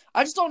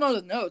 I just don't know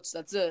the notes.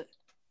 That's it.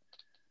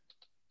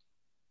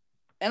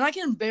 And I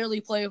can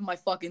barely play with my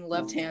fucking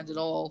left hand at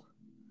all.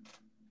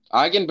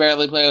 I can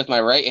barely play with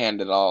my right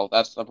hand at all.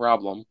 That's the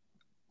problem.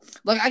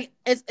 Like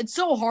it's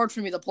so hard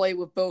for me to play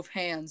with both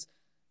hands.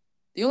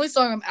 The only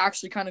song I'm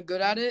actually kind of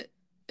good at it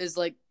is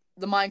like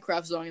the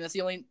Minecraft song, and that's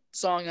the only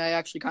song I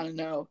actually kind of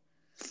know.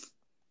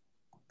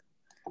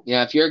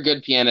 Yeah, if you're a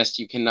good pianist,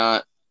 you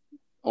cannot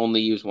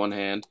only use one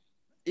hand.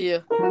 Yeah.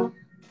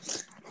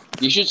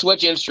 You should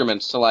switch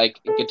instruments to like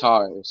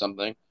guitar or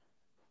something.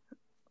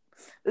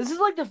 This is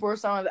like the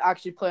first time I've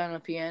actually played on a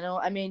piano.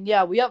 I mean,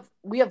 yeah, we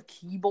have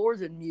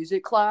keyboards in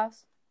music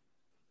class.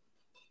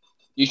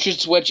 You should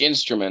switch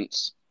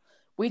instruments.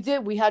 We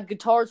did. We had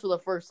guitars for the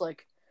first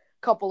like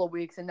couple of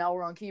weeks, and now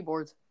we're on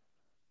keyboards.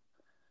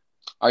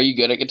 Are you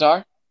good at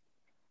guitar?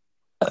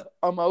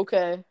 I'm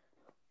okay.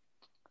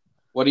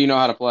 What do you know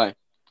how to play?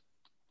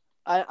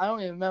 I don't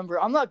even remember.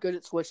 I'm not good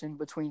at switching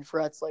between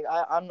frets. Like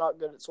I'm not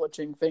good at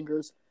switching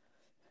fingers.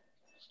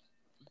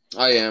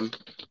 I am.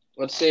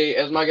 Let's see.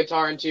 Is my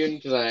guitar in tune?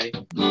 Because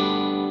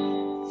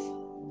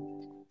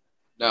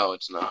No,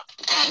 it's not.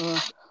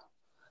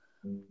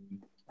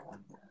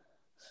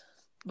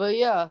 But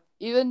yeah,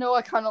 even though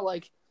I kind of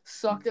like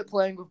sucked at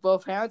playing with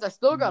both hands, I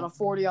still got a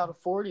 40 out of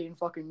 40 in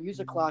fucking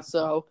music class.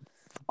 So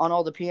on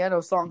all the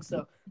piano songs,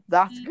 so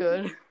that's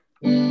good.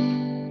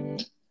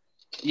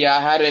 Yeah,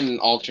 I had an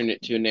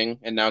alternate tuning,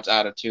 and now it's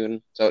out of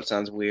tune, so it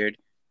sounds weird.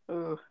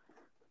 Ooh.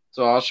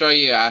 So I'll show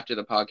you after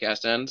the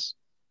podcast ends.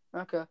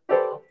 Okay.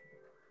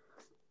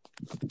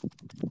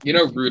 You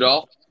know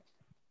Rudolph?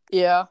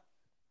 Yeah.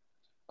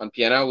 On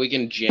piano, we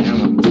can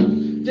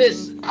jam.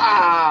 This.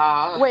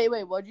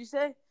 Wait, what'd you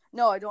say?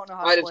 No, I don't know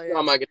how to I play just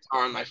got my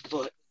guitar on my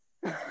foot.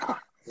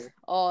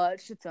 Oh,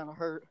 that shit's gonna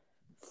hurt.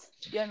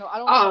 Yeah, no, I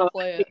don't know how to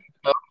play it.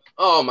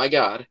 Oh my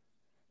god.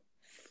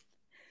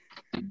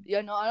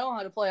 Yeah, no, I don't know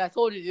how to play. I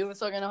told you the only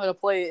song I know how to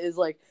play is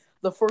like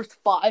the first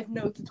 5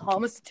 notes of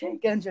Thomas the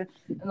Tank Engine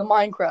and the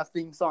Minecraft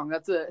theme song.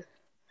 That's it.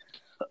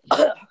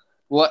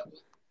 What?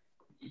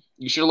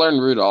 You should learn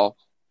Rudolph.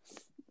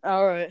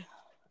 All right.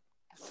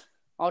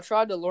 I'll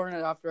try to learn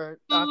it after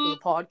the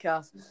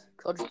podcast.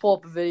 Cause I'll just pull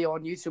up a video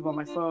on YouTube on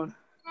my phone.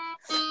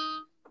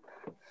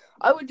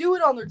 I would do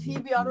it on their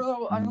TV. I don't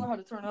know how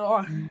to turn it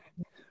on.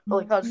 Or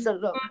like how to set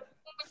it up.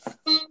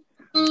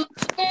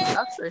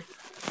 Actually,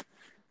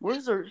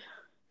 where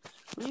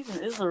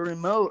even is the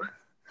remote?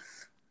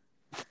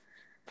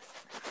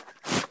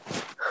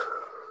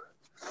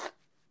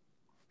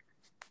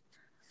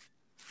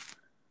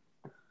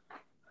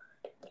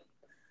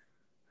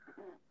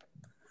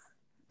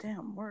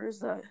 Damn, where is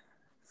that?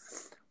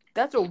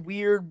 That's a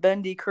weird,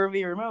 bendy,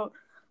 curvy remote.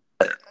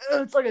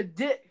 It's like a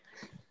dick.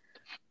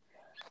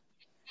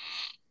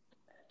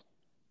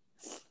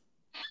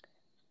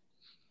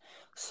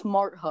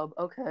 Smart hub,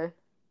 okay.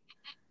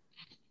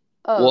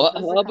 What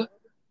hub?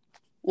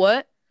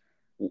 What?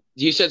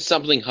 You said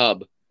something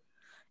hub.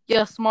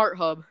 Yeah, smart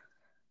hub.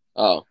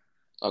 Oh,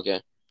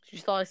 okay. You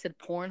thought I said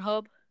porn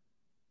hub?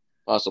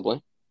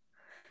 Possibly.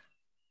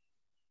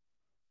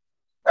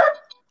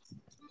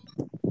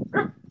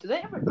 Do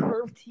they have a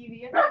curved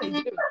TV? I think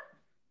they do.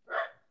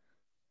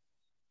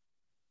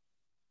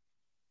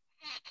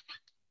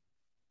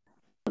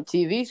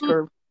 TV's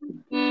curved.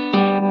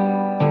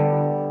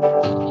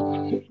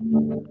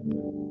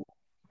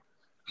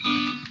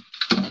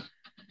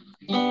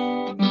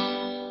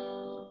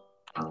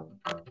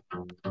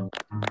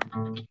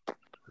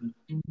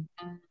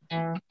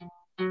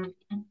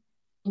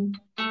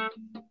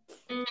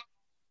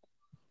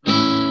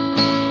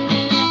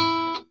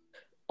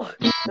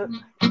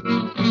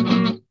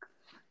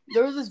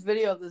 There was this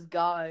video of this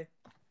guy,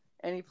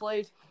 and he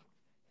played,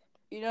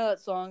 you know that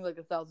song, like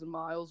 1,000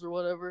 Miles or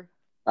whatever?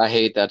 I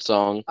hate that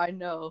song. I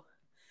know.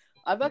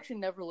 I've actually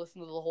never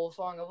listened to the whole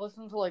song. I've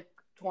listened to like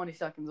 20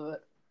 seconds of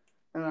it,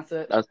 and that's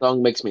it. That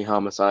song makes me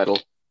homicidal.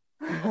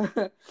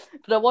 But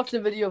I watched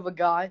a video of a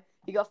guy.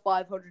 He got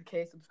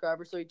 500K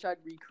subscribers, so he tried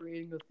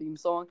recreating the theme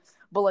song.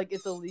 But, like,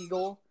 it's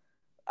illegal.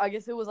 I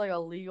guess it was, like,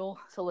 illegal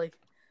to, like,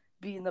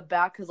 be in the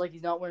back because, like,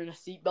 he's not wearing a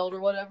seatbelt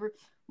or whatever.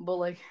 But,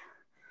 like,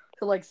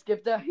 to, like,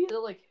 skip that, he had to,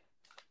 like...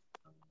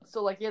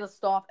 So, like, he had to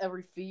stop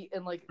every feet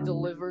and, like,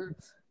 deliver...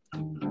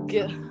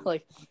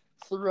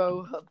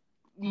 throw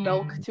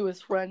milk to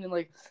his friend and,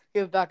 like,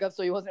 give it back up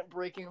so he wasn't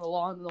breaking the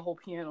law and the whole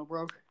piano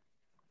broke.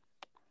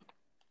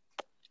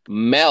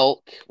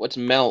 Milk? What's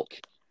milk?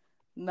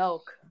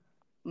 Milk.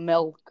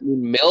 Milk?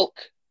 Milk.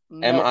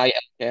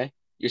 M-I-L-K?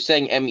 You're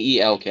saying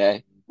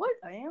M-E-L-K. What?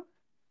 I am?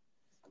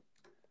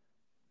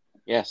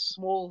 Yes.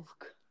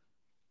 Milk.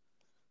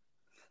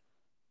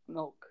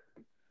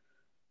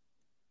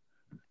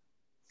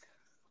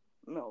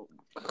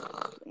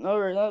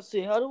 Alright, let's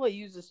see. How do I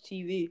use this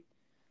TV?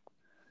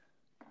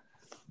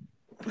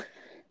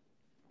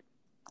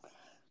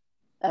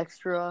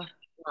 Extra.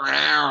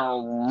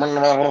 I'm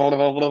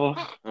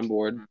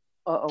bored.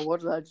 Uh-oh, what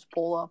did I just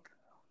pull up?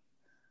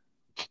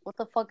 What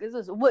the fuck is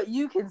this? What,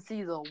 you can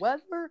see the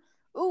weather?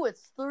 Ooh,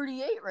 it's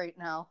 38 right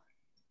now.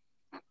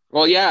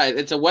 Well, yeah,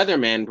 it's a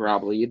weatherman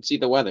probably. You'd see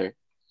the weather.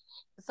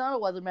 It's not a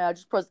weatherman. I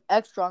just pressed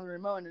Extra on the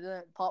remote and then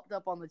it popped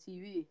up on the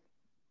TV.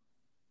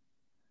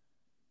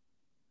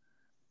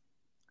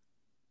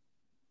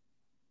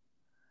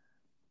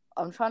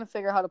 I'm trying to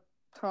figure out how to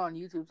turn on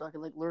YouTube so I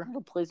can like learn how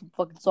to play some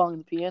fucking song on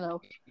the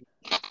piano.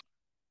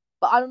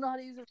 But I don't know how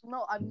to use this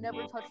remote. I've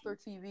never touched their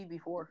TV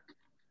before.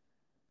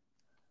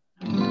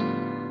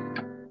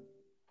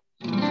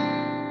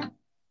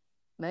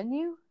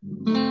 Menu?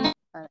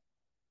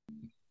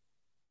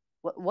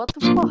 What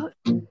the fuck?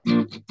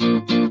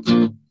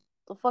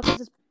 The fuck is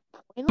this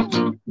point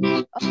on?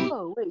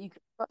 Oh, wait, you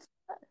can press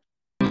that?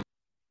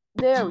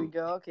 There we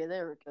go. Okay,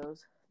 there it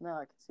goes. Now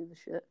I can see the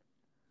shit.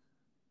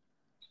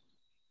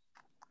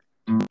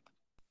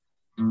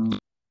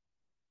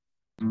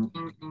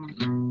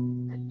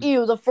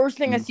 Ew, the first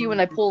thing I see when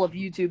I pull up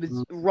YouTube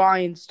is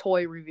Ryan's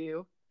toy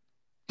review.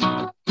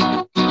 Oh,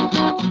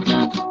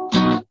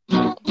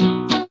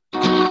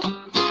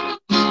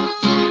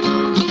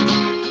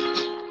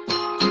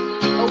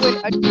 wait,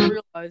 I just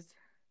realized.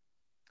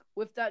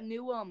 With that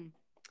new,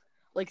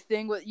 like,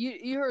 thing with...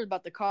 You heard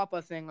about the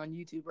COPPA thing on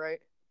YouTube, right?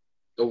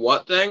 The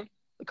what thing?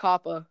 The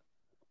COPPA.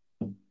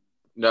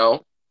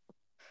 No.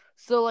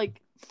 So,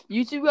 like,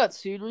 YouTube got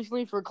sued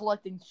recently for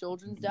collecting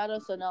children's data,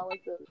 so now,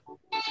 like,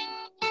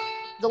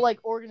 the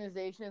like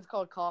organization is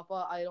called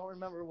COPPA. I don't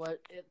remember what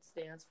it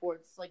stands for.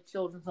 It's like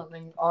children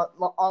something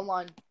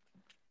online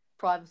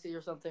privacy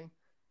or something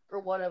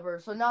or whatever.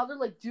 So now they're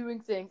like doing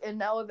things, and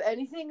now if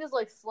anything is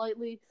like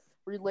slightly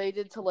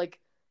related to like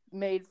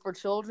made for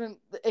children,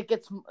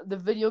 the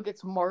video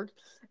gets marked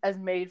as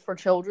made for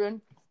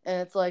children,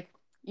 and it's like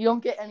you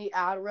don't get any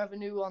ad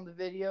revenue on the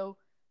video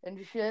and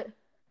shit.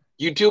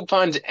 YouTube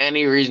finds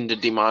any reason to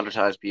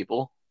demonetize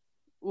people.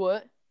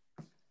 What?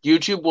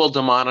 YouTube will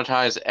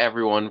demonetize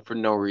everyone for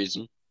no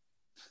reason.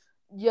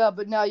 Yeah,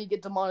 but now you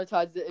get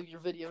demonetized if your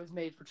video is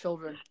made for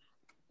children.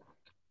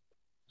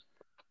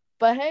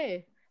 But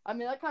hey, I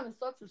mean, that kind of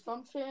sucks for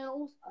some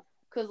channels.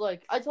 Because,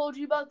 like, I told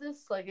you about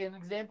this. Like, an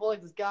example,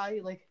 like, this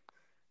guy, like,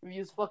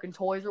 reviews fucking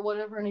toys or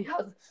whatever. And he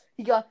got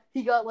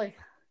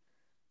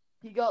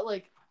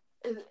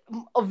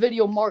a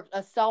video marked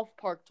as South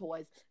Park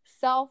toys.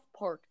 South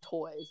Park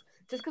toys.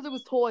 Just because it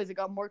was toys, it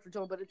got marked for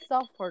children, but it's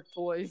South Park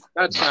toys.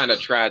 That's kind of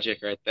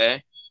tragic right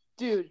there.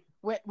 Dude,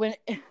 when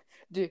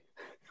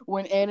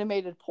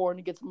animated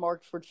porn gets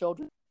marked for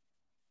children.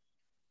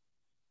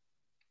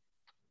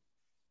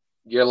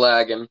 You're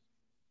lagging.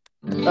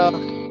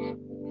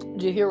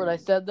 Did you hear what I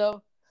said,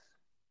 though?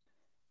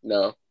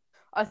 No.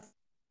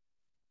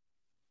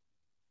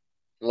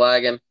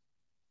 Lagging.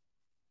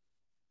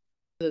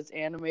 It's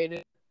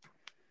animated.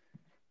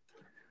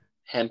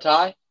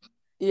 Hentai?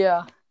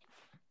 Yeah.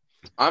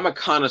 I'm a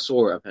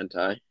connoisseur of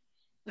hentai.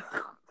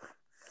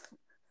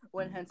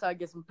 When hentai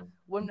gets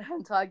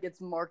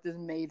marked as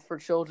made for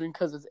children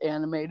because it's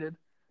animated.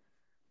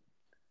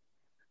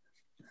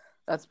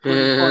 That's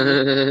pretty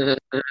funny.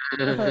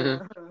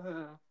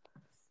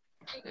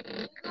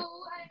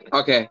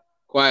 Okay,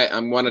 quiet.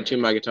 I'm want to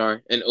tune my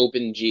guitar and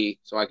open G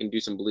so I can do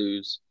some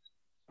blues.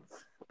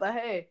 But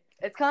hey,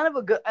 it's kind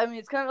of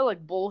it's kind of like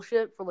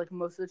bullshit for like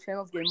most of the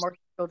channels getting marked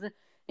for children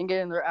and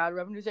getting their ad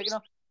revenue taken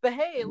off. But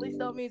hey, at least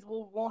that means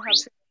we won't have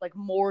shit like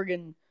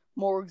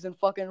Morgs and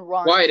fucking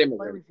Ryan's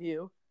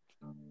review.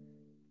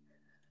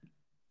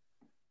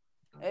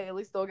 Hey, at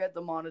least they'll get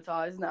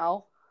demonetized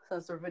now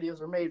since their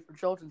videos are made for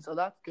children, so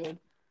that's good.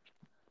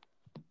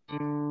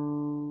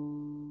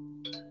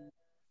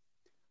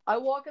 I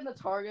walk into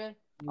Target.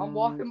 I'm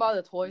walking by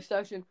the toy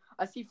section.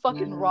 I see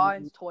fucking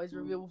Ryan's Toys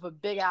review with a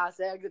big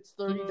ass egg that's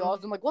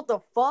 $30. I'm like, what the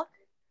fuck?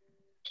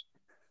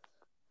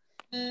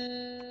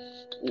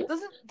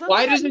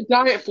 Why does it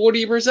die at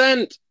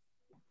 40%?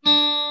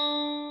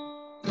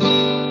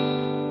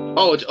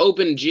 Oh, it's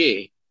Open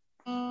G.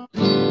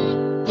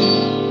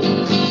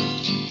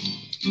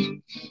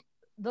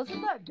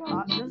 Doesn't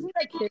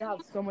that kid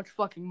have so much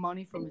fucking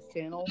money from his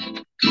channel?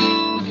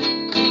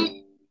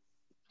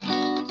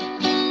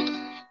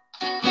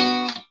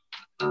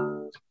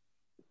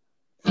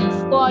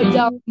 Slide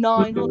down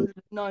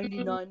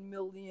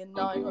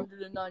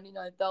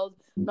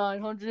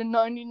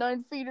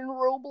 999,999,999 feet in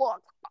Roblox.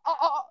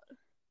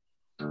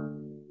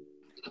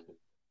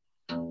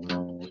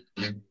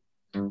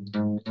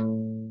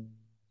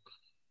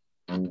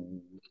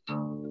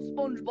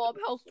 SpongeBob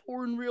House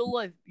Tour in real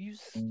life. You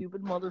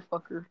stupid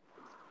motherfucker.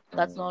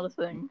 That's not a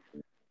thing.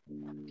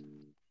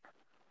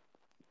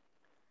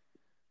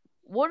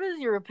 What is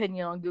your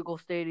opinion on Google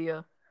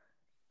Stadia?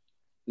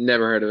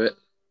 Never heard of it.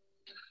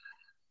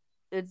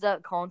 It's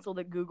that console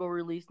that Google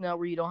released now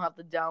where you don't have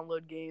to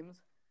download games.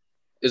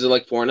 Is it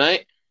like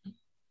Fortnite?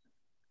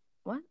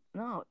 What?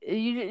 No.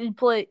 You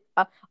play...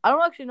 I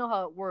don't actually know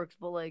how it works,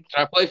 but like...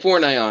 Can I play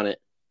Fortnite on it?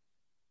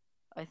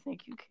 I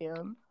think you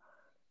can.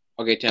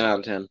 Okay, 10 out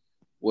of 10.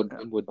 Would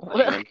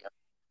again.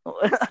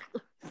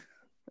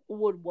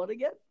 Would what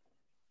again?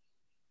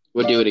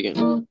 Would do it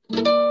again.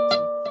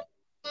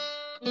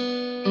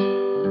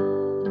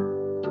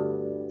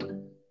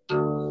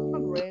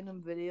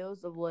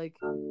 like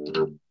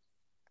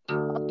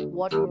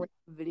watching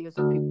videos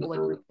of people like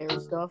repair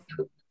stuff.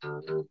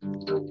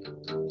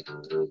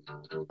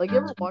 Like, you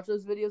ever watch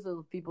those videos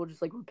of people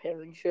just like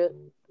repairing shit?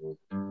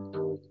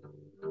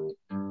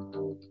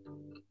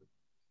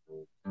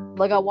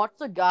 Like, I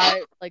watched a guy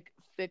like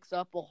fix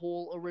up a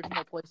whole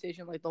original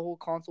PlayStation. Like, the whole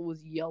console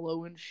was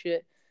yellow and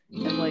shit,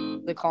 and like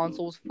the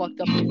console was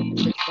fucked up. And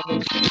he fixed the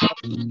whole setup.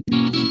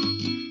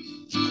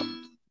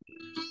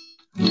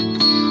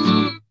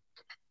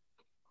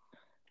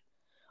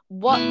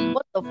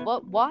 What the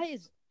fuck? Why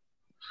is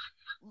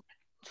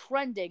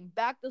trending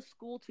back to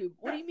school tube?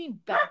 What do you mean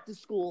back to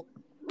school?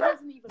 It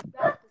isn't even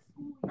back to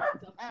school, you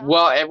dumbass.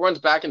 Well, everyone's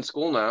back in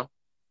school now.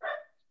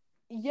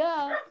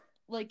 Yeah,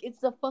 like it's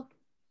the fuck.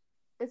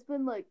 It's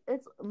been like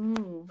it's.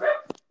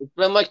 It's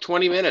been like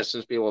 20 minutes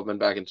since people have been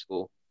back in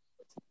school.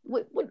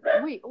 Wait,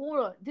 hold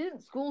on.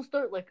 Didn't school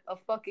start like a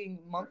fucking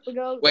month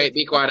ago? Wait, Like,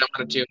 be quiet. I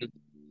want to tune.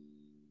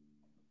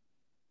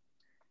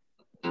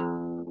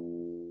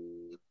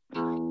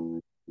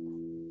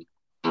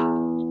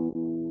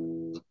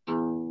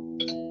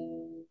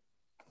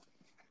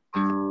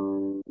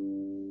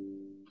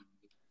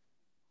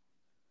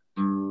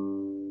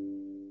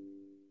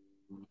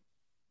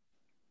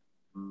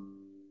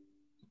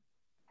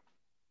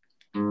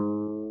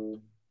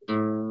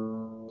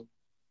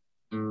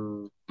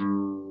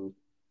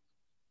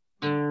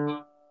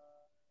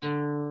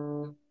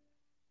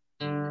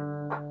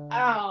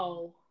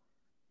 ow.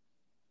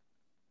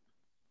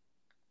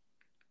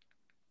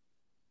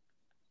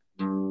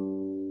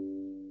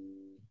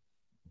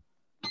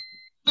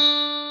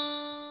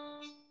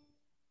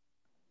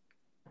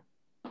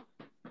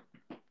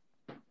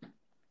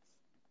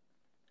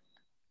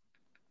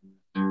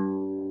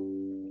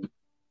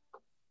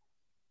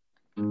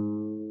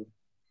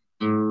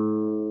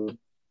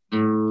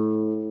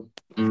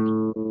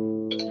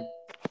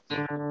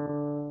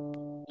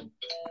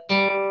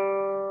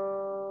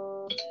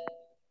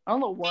 I don't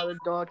know why the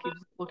dog keeps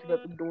looking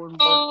at the door and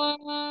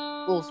barking.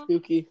 A little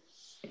spooky.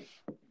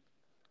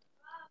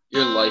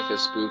 Your life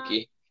is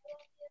spooky.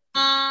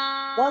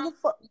 Why the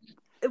fuck?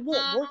 It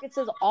won't work. It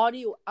says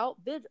audio out,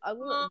 bitch. I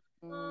won't.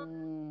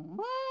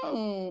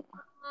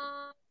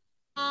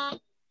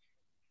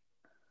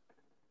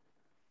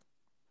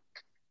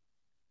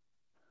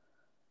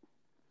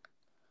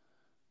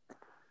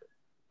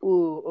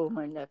 Ooh, oh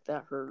my neck,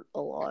 that hurt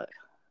a lot.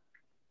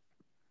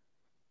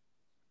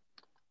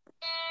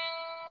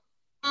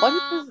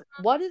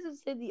 Why does it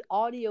say the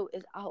audio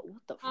is out?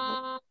 What the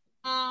fuck?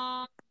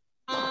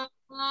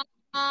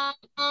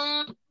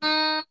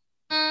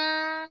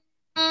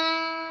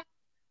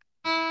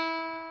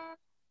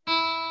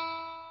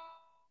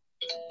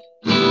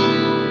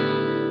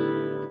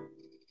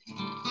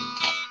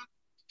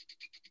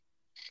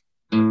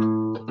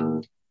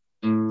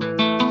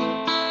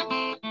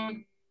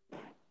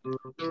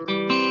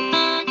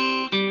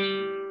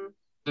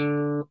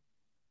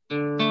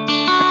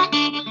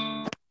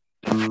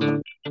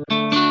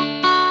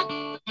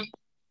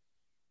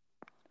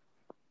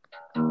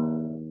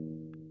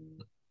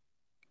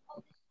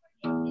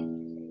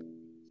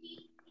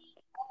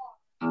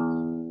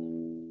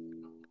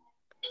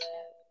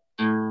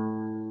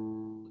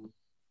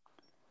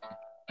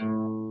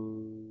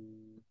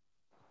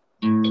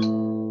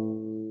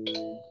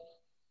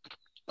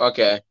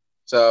 Okay.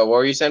 So, what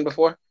were you saying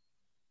before?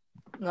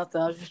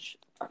 Nothing.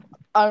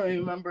 I don't even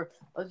remember.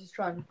 I was just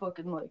trying to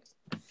fucking like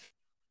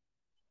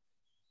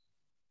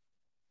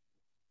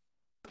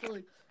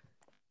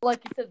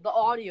you said, the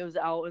audio's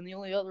out, and the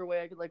only other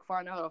way I could like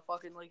find out how to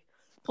fucking like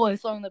play a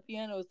song on the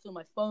piano is through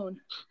my phone.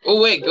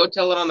 Oh, wait. Go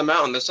Tell It on the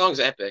Mountain. The song's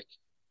epic.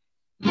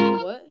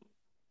 What?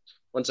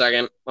 1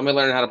 second. Let me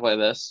learn how to play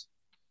this.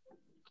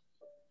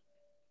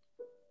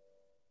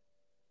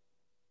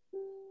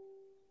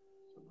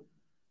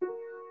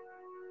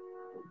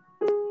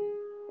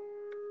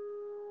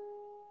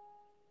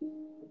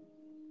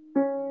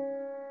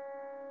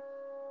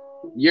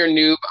 You're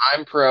noob.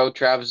 I'm pro.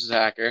 Travis is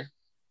hacker.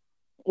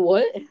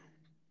 What?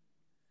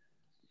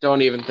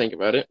 Don't even think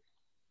about it.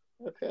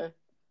 Okay.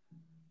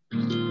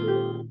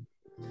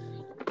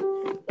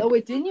 Oh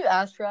wait, didn't you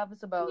ask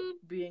Travis about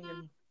being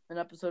in an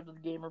episode of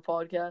the Gamer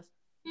Podcast?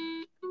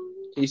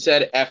 He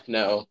said F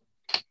no.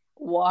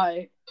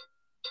 Why?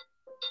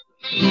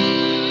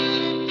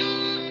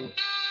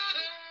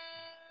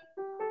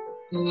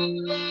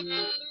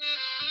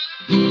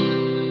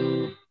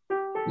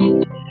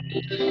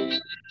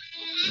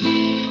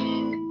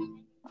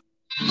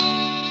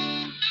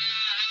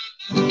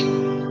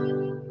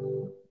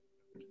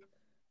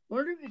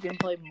 Wonder if you can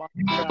play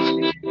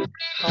Minecraft.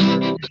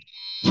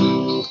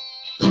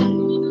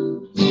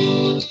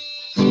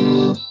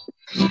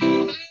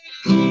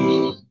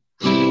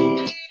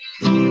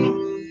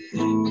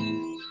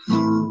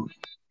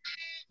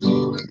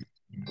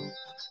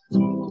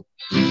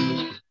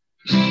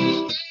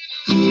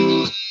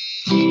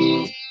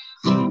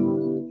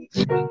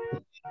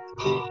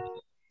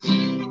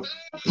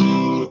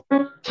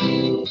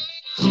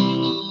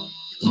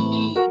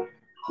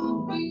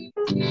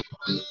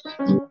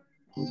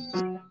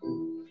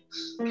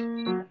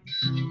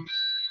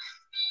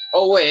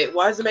 Oh wait,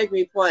 why does it make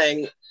me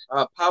playing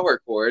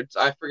power chords?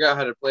 I forgot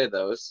how to play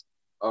those.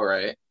 All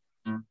right.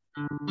 I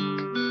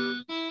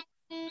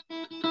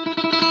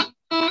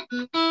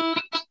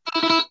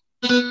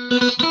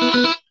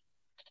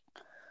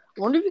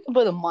wonder if you can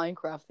play the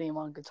Minecraft theme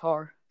on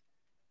guitar.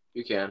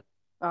 You can.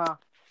 Ah.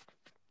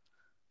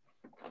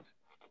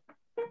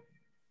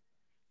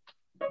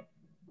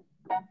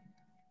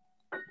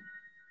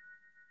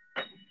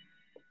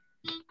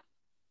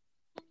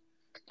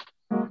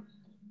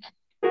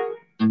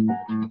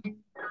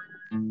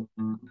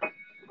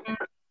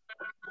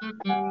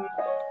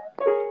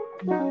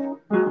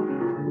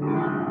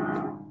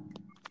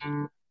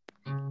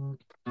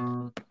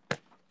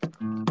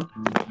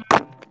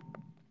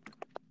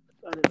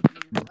 I didn't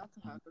mean that to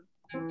happen.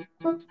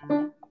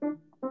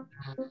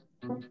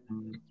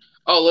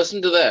 Oh,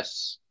 listen to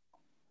this.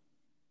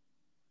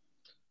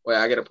 Wait,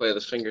 I gotta play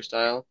this finger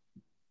style.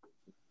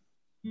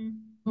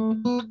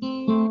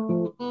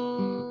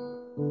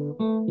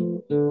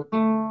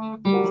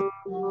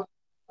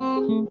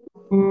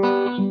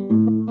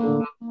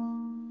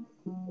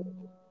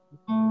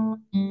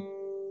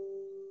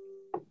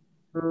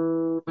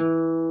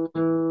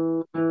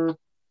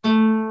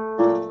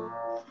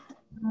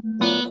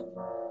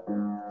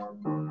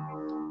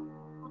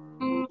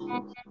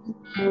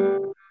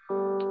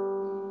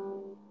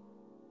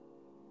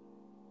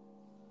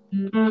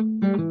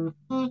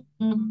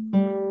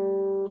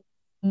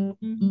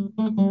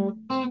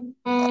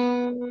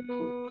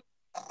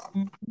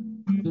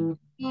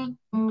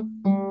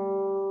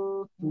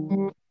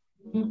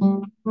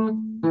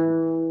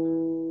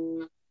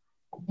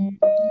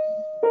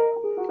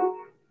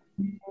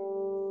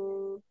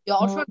 Yeah,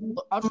 I'll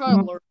try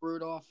to learn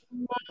Rudolph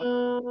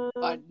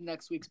by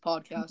next week's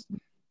podcast.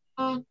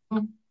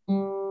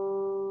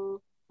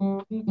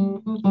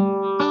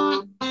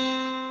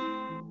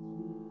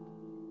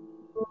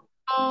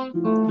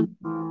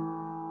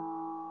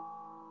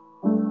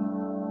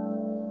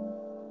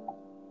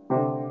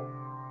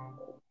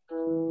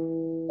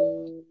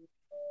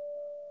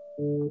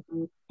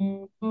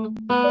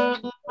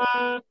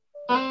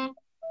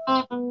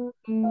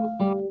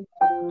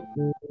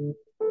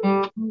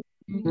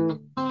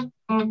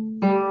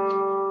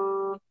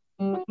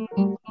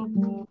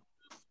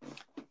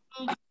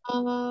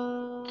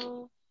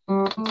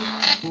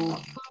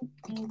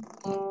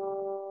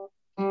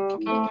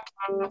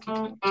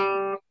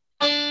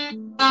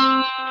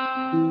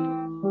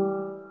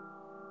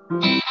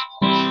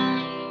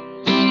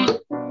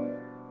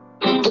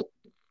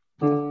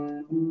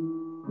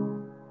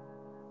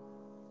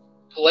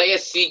 Play a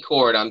C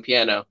chord on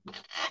piano.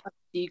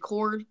 C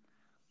chord.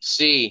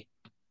 C.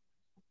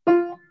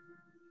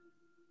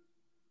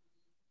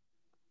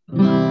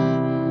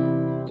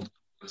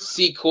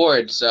 C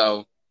chord,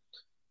 so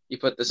you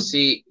put the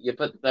C, you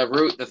put the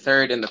root, the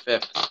third, and the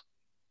fifth.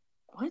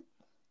 What?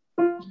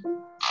 Are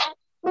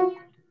you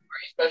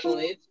special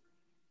needs?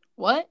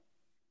 What?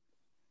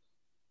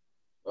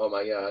 Oh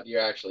my god,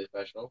 you're actually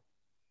special.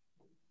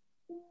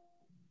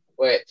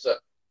 Wait, so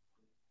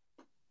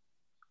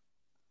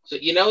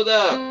you know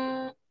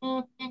the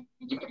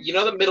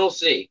middle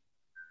C.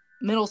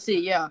 Middle C,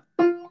 yeah.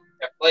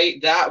 Yeah, play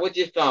that with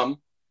your thumb.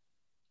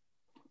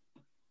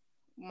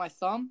 My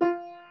thumb?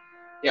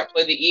 Yeah,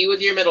 play the E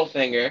with your middle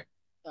finger,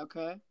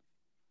 Okay.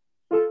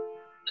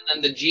 and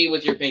then the G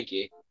with your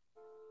pinky.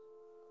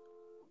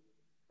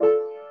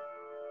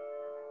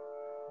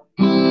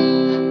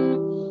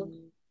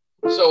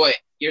 So wait,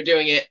 you're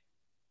doing it.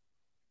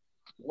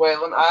 Wait,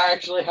 I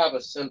actually have a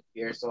synth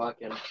here, so I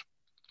can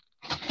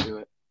do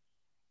it.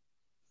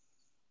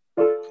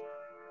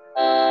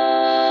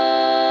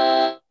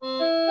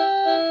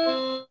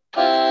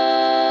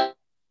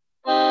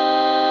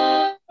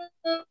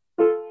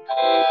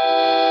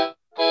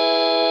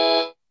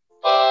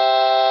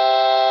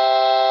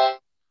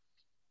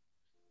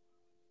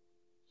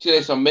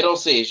 Okay, so middle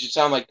C should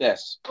sound like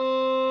this.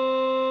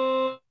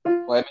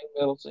 Wait,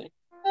 middle C.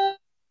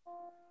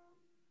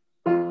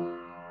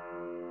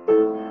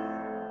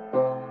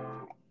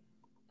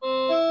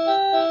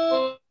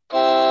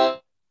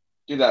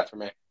 Do that for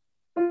me.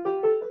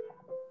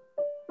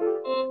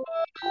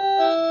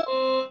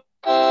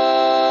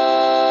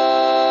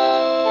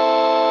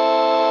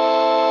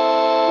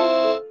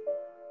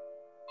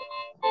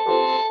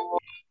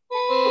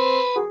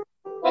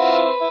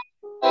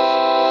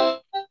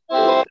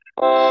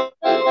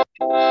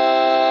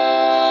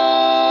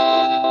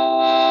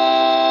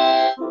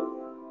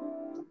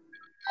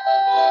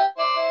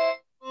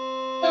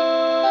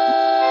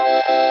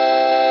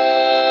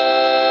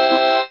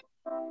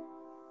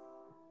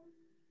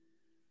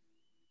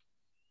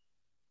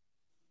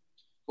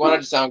 If you want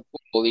it to sound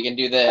cool, you can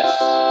do this,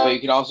 but you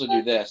can also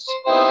do this.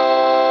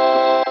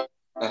 That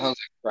sounds like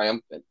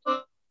triumphant.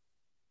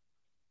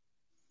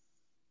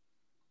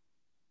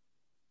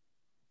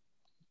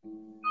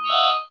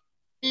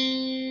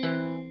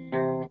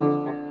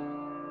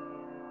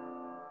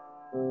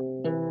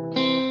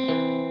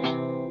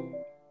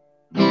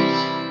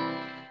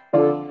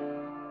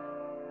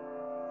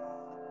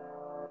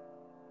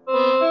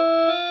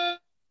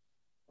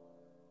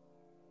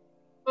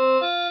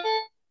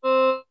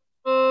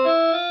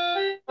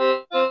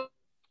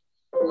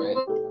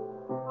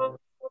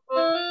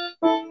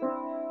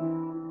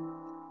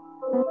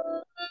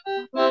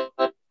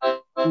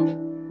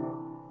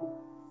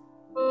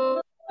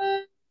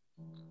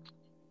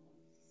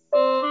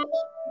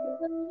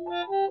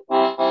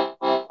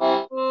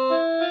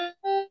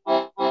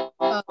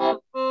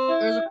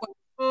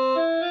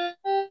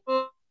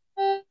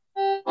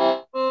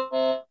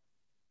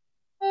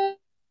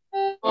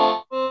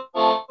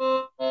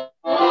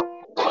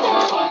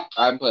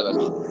 haven't played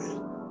this.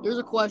 Here's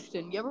a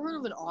question. You ever heard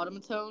of an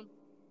automaton?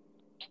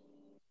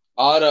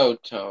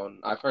 Autotone.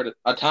 I've heard it.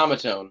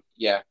 Automaton.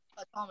 Yeah.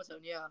 Automaton,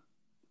 yeah.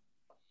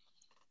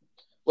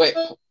 Wait.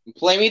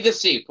 Play me the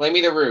C. Play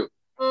me the root.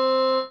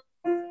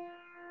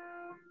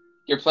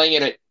 You're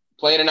playing it.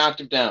 Play it an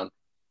octave down.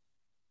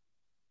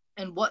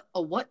 And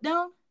what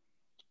down?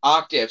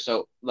 Octave.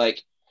 So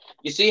like,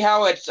 you see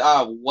how it's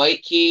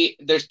white key.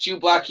 There's 2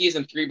 black keys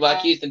and 3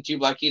 black keys, then 2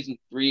 black keys and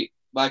 3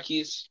 black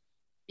keys.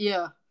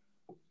 Yeah.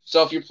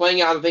 So if you're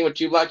playing on the thing with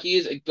 2 black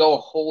keys, go a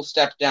whole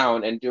step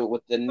down and do it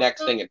with the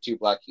next thing at 2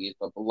 black keys,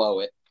 but below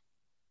it.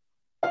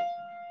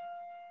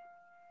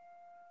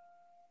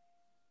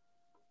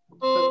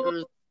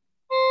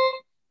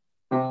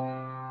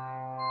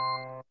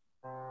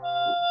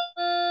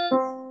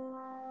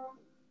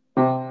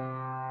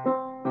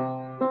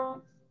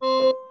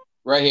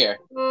 Right here.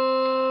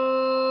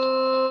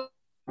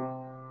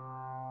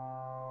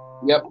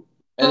 Yep.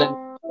 And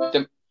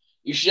then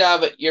you should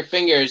have your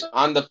fingers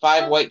on the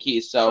 5 white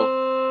keys.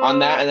 So on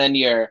that, and then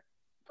your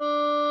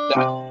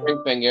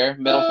ring finger,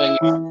 middle finger,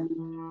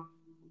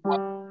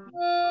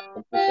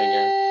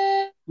 finger.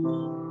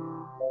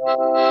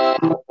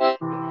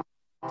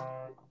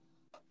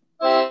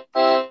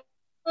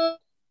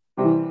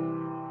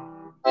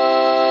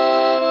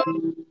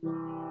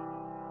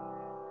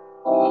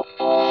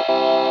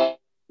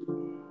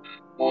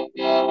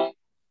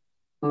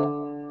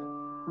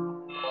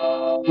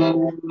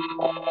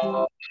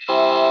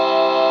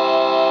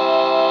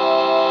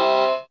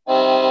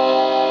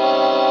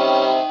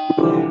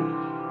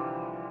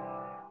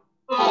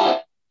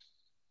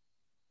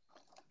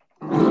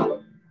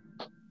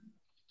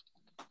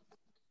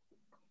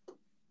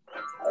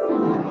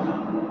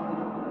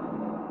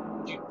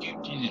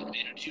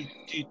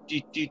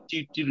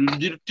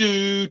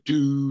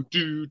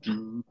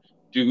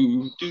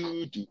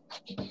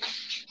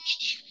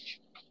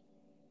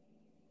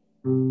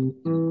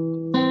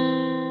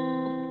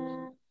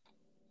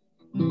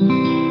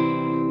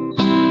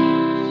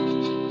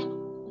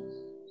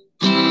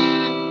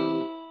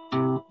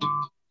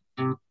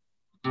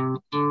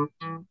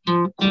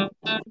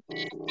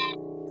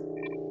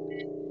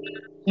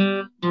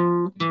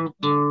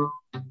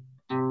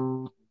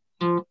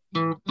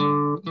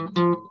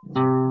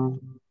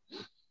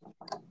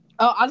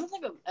 Oh, I don't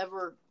think I've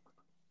ever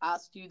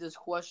asked you this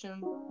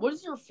question. What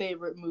is your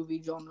favorite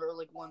movie genre, or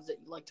like ones that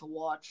you like to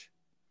watch?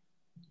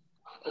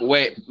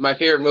 Wait, my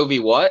favorite movie,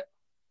 what?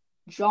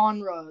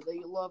 Genre that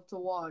you love to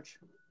watch.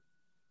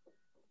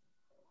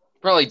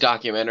 Probably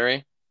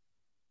documentary.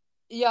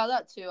 Yeah,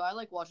 that too. I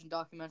like watching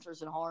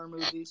documentaries and horror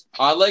movies.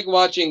 I like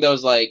watching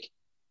those like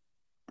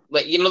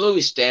you know the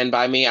movie Stand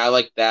By Me? I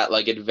like that,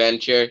 like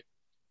adventure.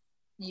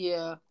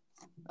 Yeah.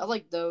 I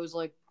like those,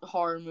 like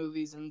horror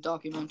movies and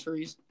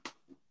documentaries.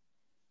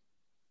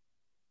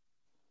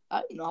 I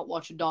have not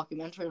watched a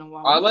documentary in a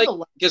while. I like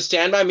because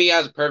Stand By Me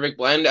has a perfect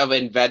blend of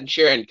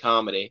adventure and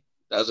comedy.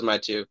 Those are my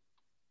 2.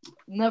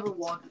 Never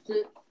watched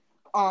it.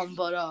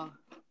 But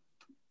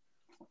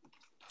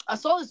I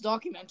saw this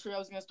documentary I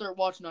was gonna start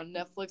watching on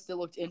Netflix that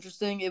looked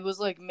interesting. It was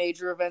like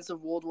major events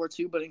of World War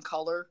II, but in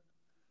color.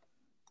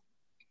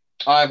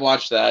 I've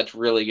watched that. It's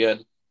really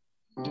good.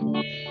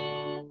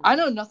 I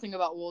know nothing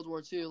about World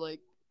War II. Like,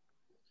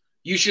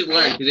 you should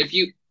learn because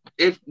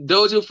if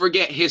those who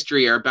forget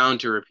history are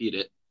bound to repeat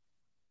it.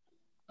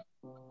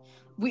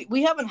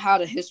 We haven't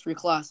had a history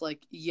class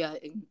like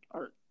yet,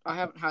 or I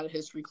haven't had a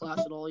history class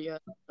at all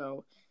yet.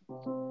 So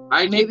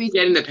I maybe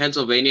getting that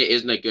Pennsylvania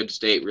isn't a good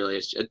state. Really,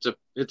 it's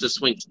a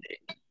swing state.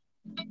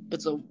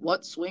 It's a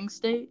what swing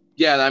state?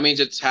 Yeah, that means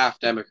it's half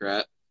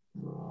Democrat.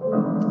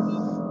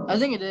 I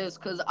think it is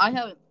because I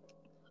haven't,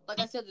 like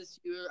I said this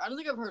year, I don't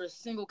think I've heard a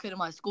single kid in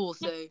my school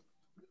say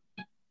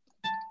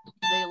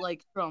they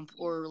like Trump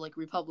or like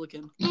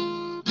Republican. Do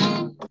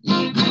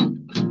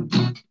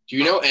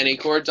you know any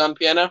chords on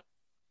piano?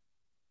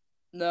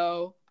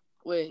 No.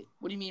 Wait,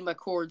 what do you mean by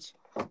chords?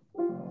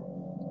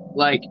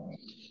 Like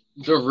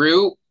the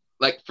root,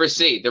 like for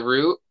C, the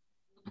root.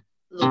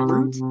 The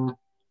root?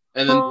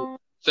 And then the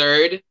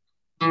 3rd.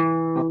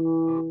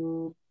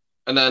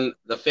 And then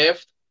the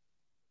 5th.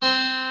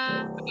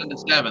 And then the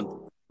 7th.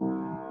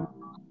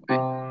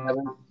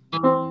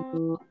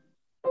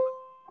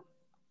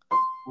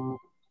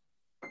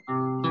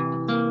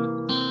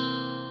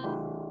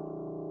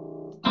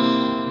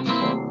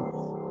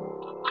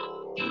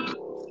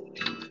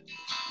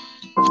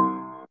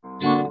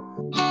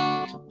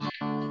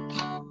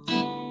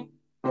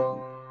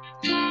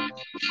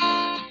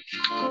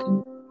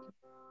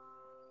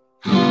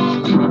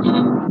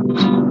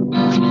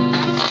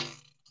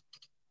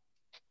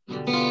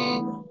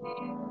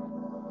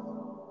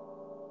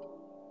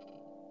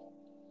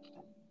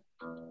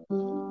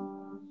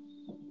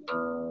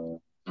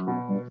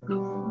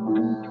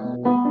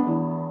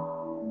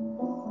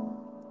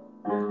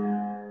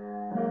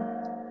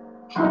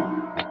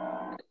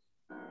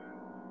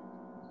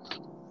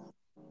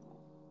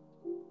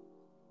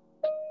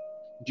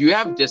 Do you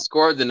have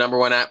Discord, the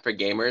 #1 app for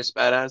gamers,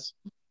 badass?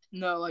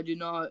 No, I do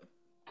not.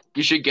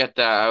 You should get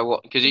that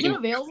because you Is it can.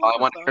 available I for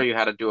want to show phones? you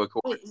how to do a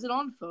chord. Wait, is it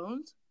on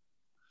phones?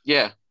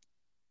 Yeah.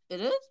 It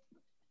is?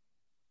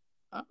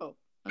 Oh,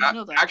 I didn't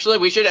know that. Actually,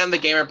 we should end the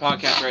gamer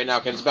podcast right now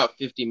because it's about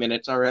 50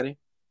 minutes already.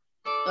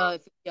 Yeah,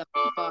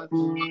 55.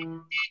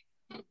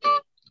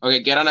 Okay,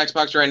 get on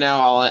Xbox right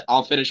now.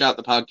 I'll finish out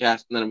the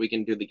podcast and then we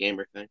can do the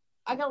gamer thing.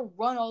 I gotta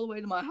run all the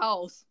way to my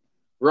house.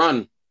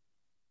 Run.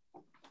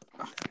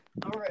 All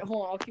right,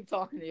 hold on. I'll keep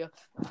talking to you.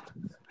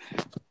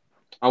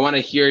 I want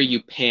to hear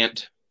you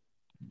pant.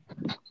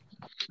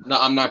 No,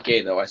 I'm not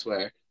gay though, I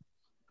swear.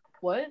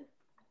 What?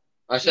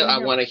 I said I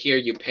hear- want to hear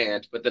you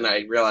pant, but then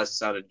I realized it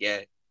sounded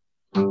gay.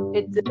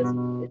 It does. It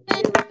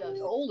really does.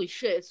 Holy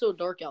shit! It's so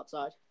dark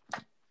outside.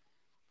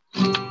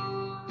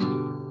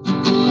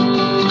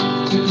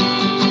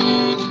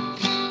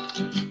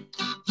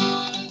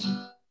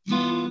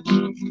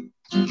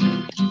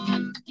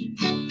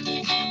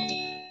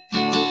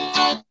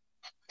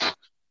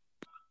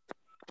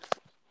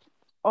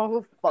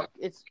 Oh fuck!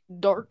 It's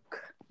dark.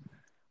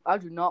 I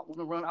do not want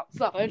to run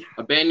outside.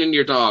 Abandon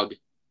your dog.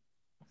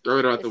 Throw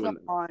it out It's the not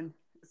window. mine.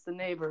 It's the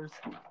neighbors.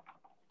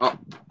 Oh,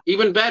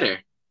 even better.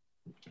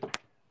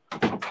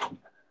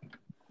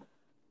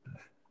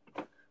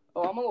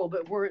 Oh, I'm a little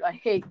bit worried. I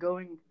hate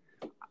going.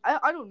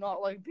 I do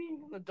not like being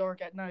in the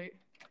dark at night.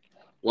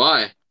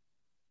 Why?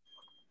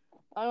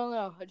 I don't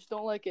know. I just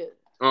don't like it.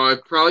 Oh,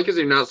 probably because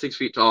you're not 6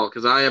 feet tall.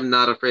 Because I am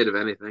not afraid of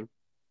anything.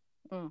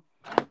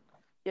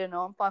 Yeah,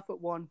 no, I'm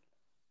 5'1".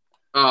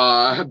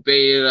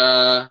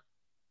 Beta.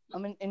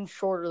 I'm an inch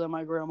shorter than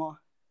my grandma.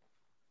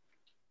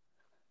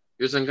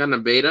 You're some kind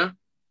of beta?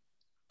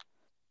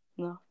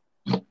 No.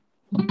 Is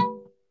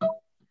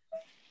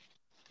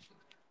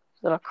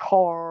that a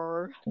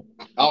car?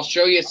 I'll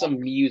show you some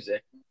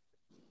music.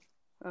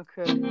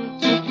 Okay.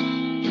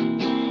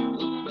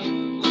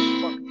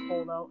 Fucking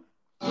cold out.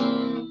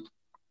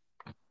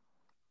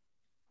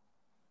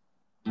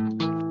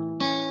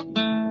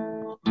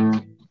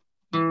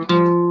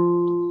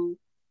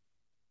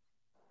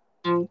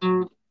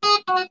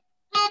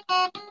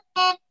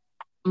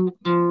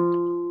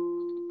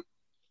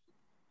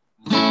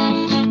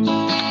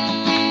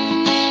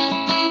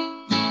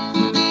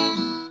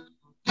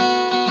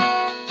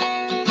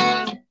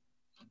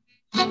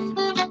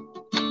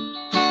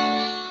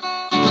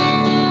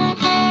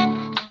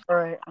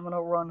 Alright, I'm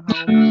gonna run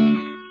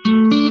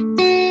home.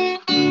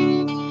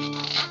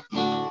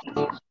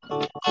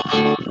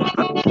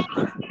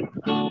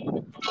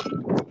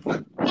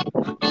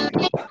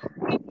 Oh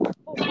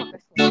fuck, I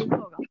slept.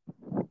 Oh god.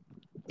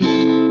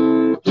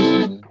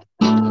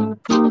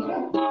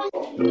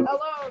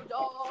 Hello,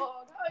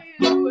 dog. How you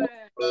doing?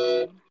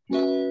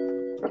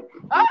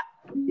 Ah!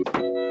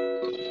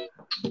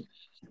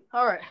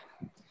 Alright.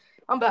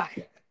 I'm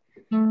back.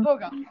 Oh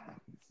god.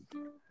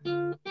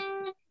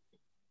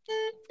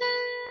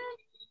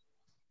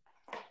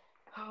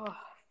 Oh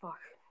fuck.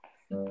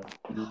 That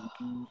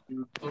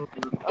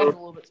was a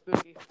little bit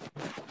spooky.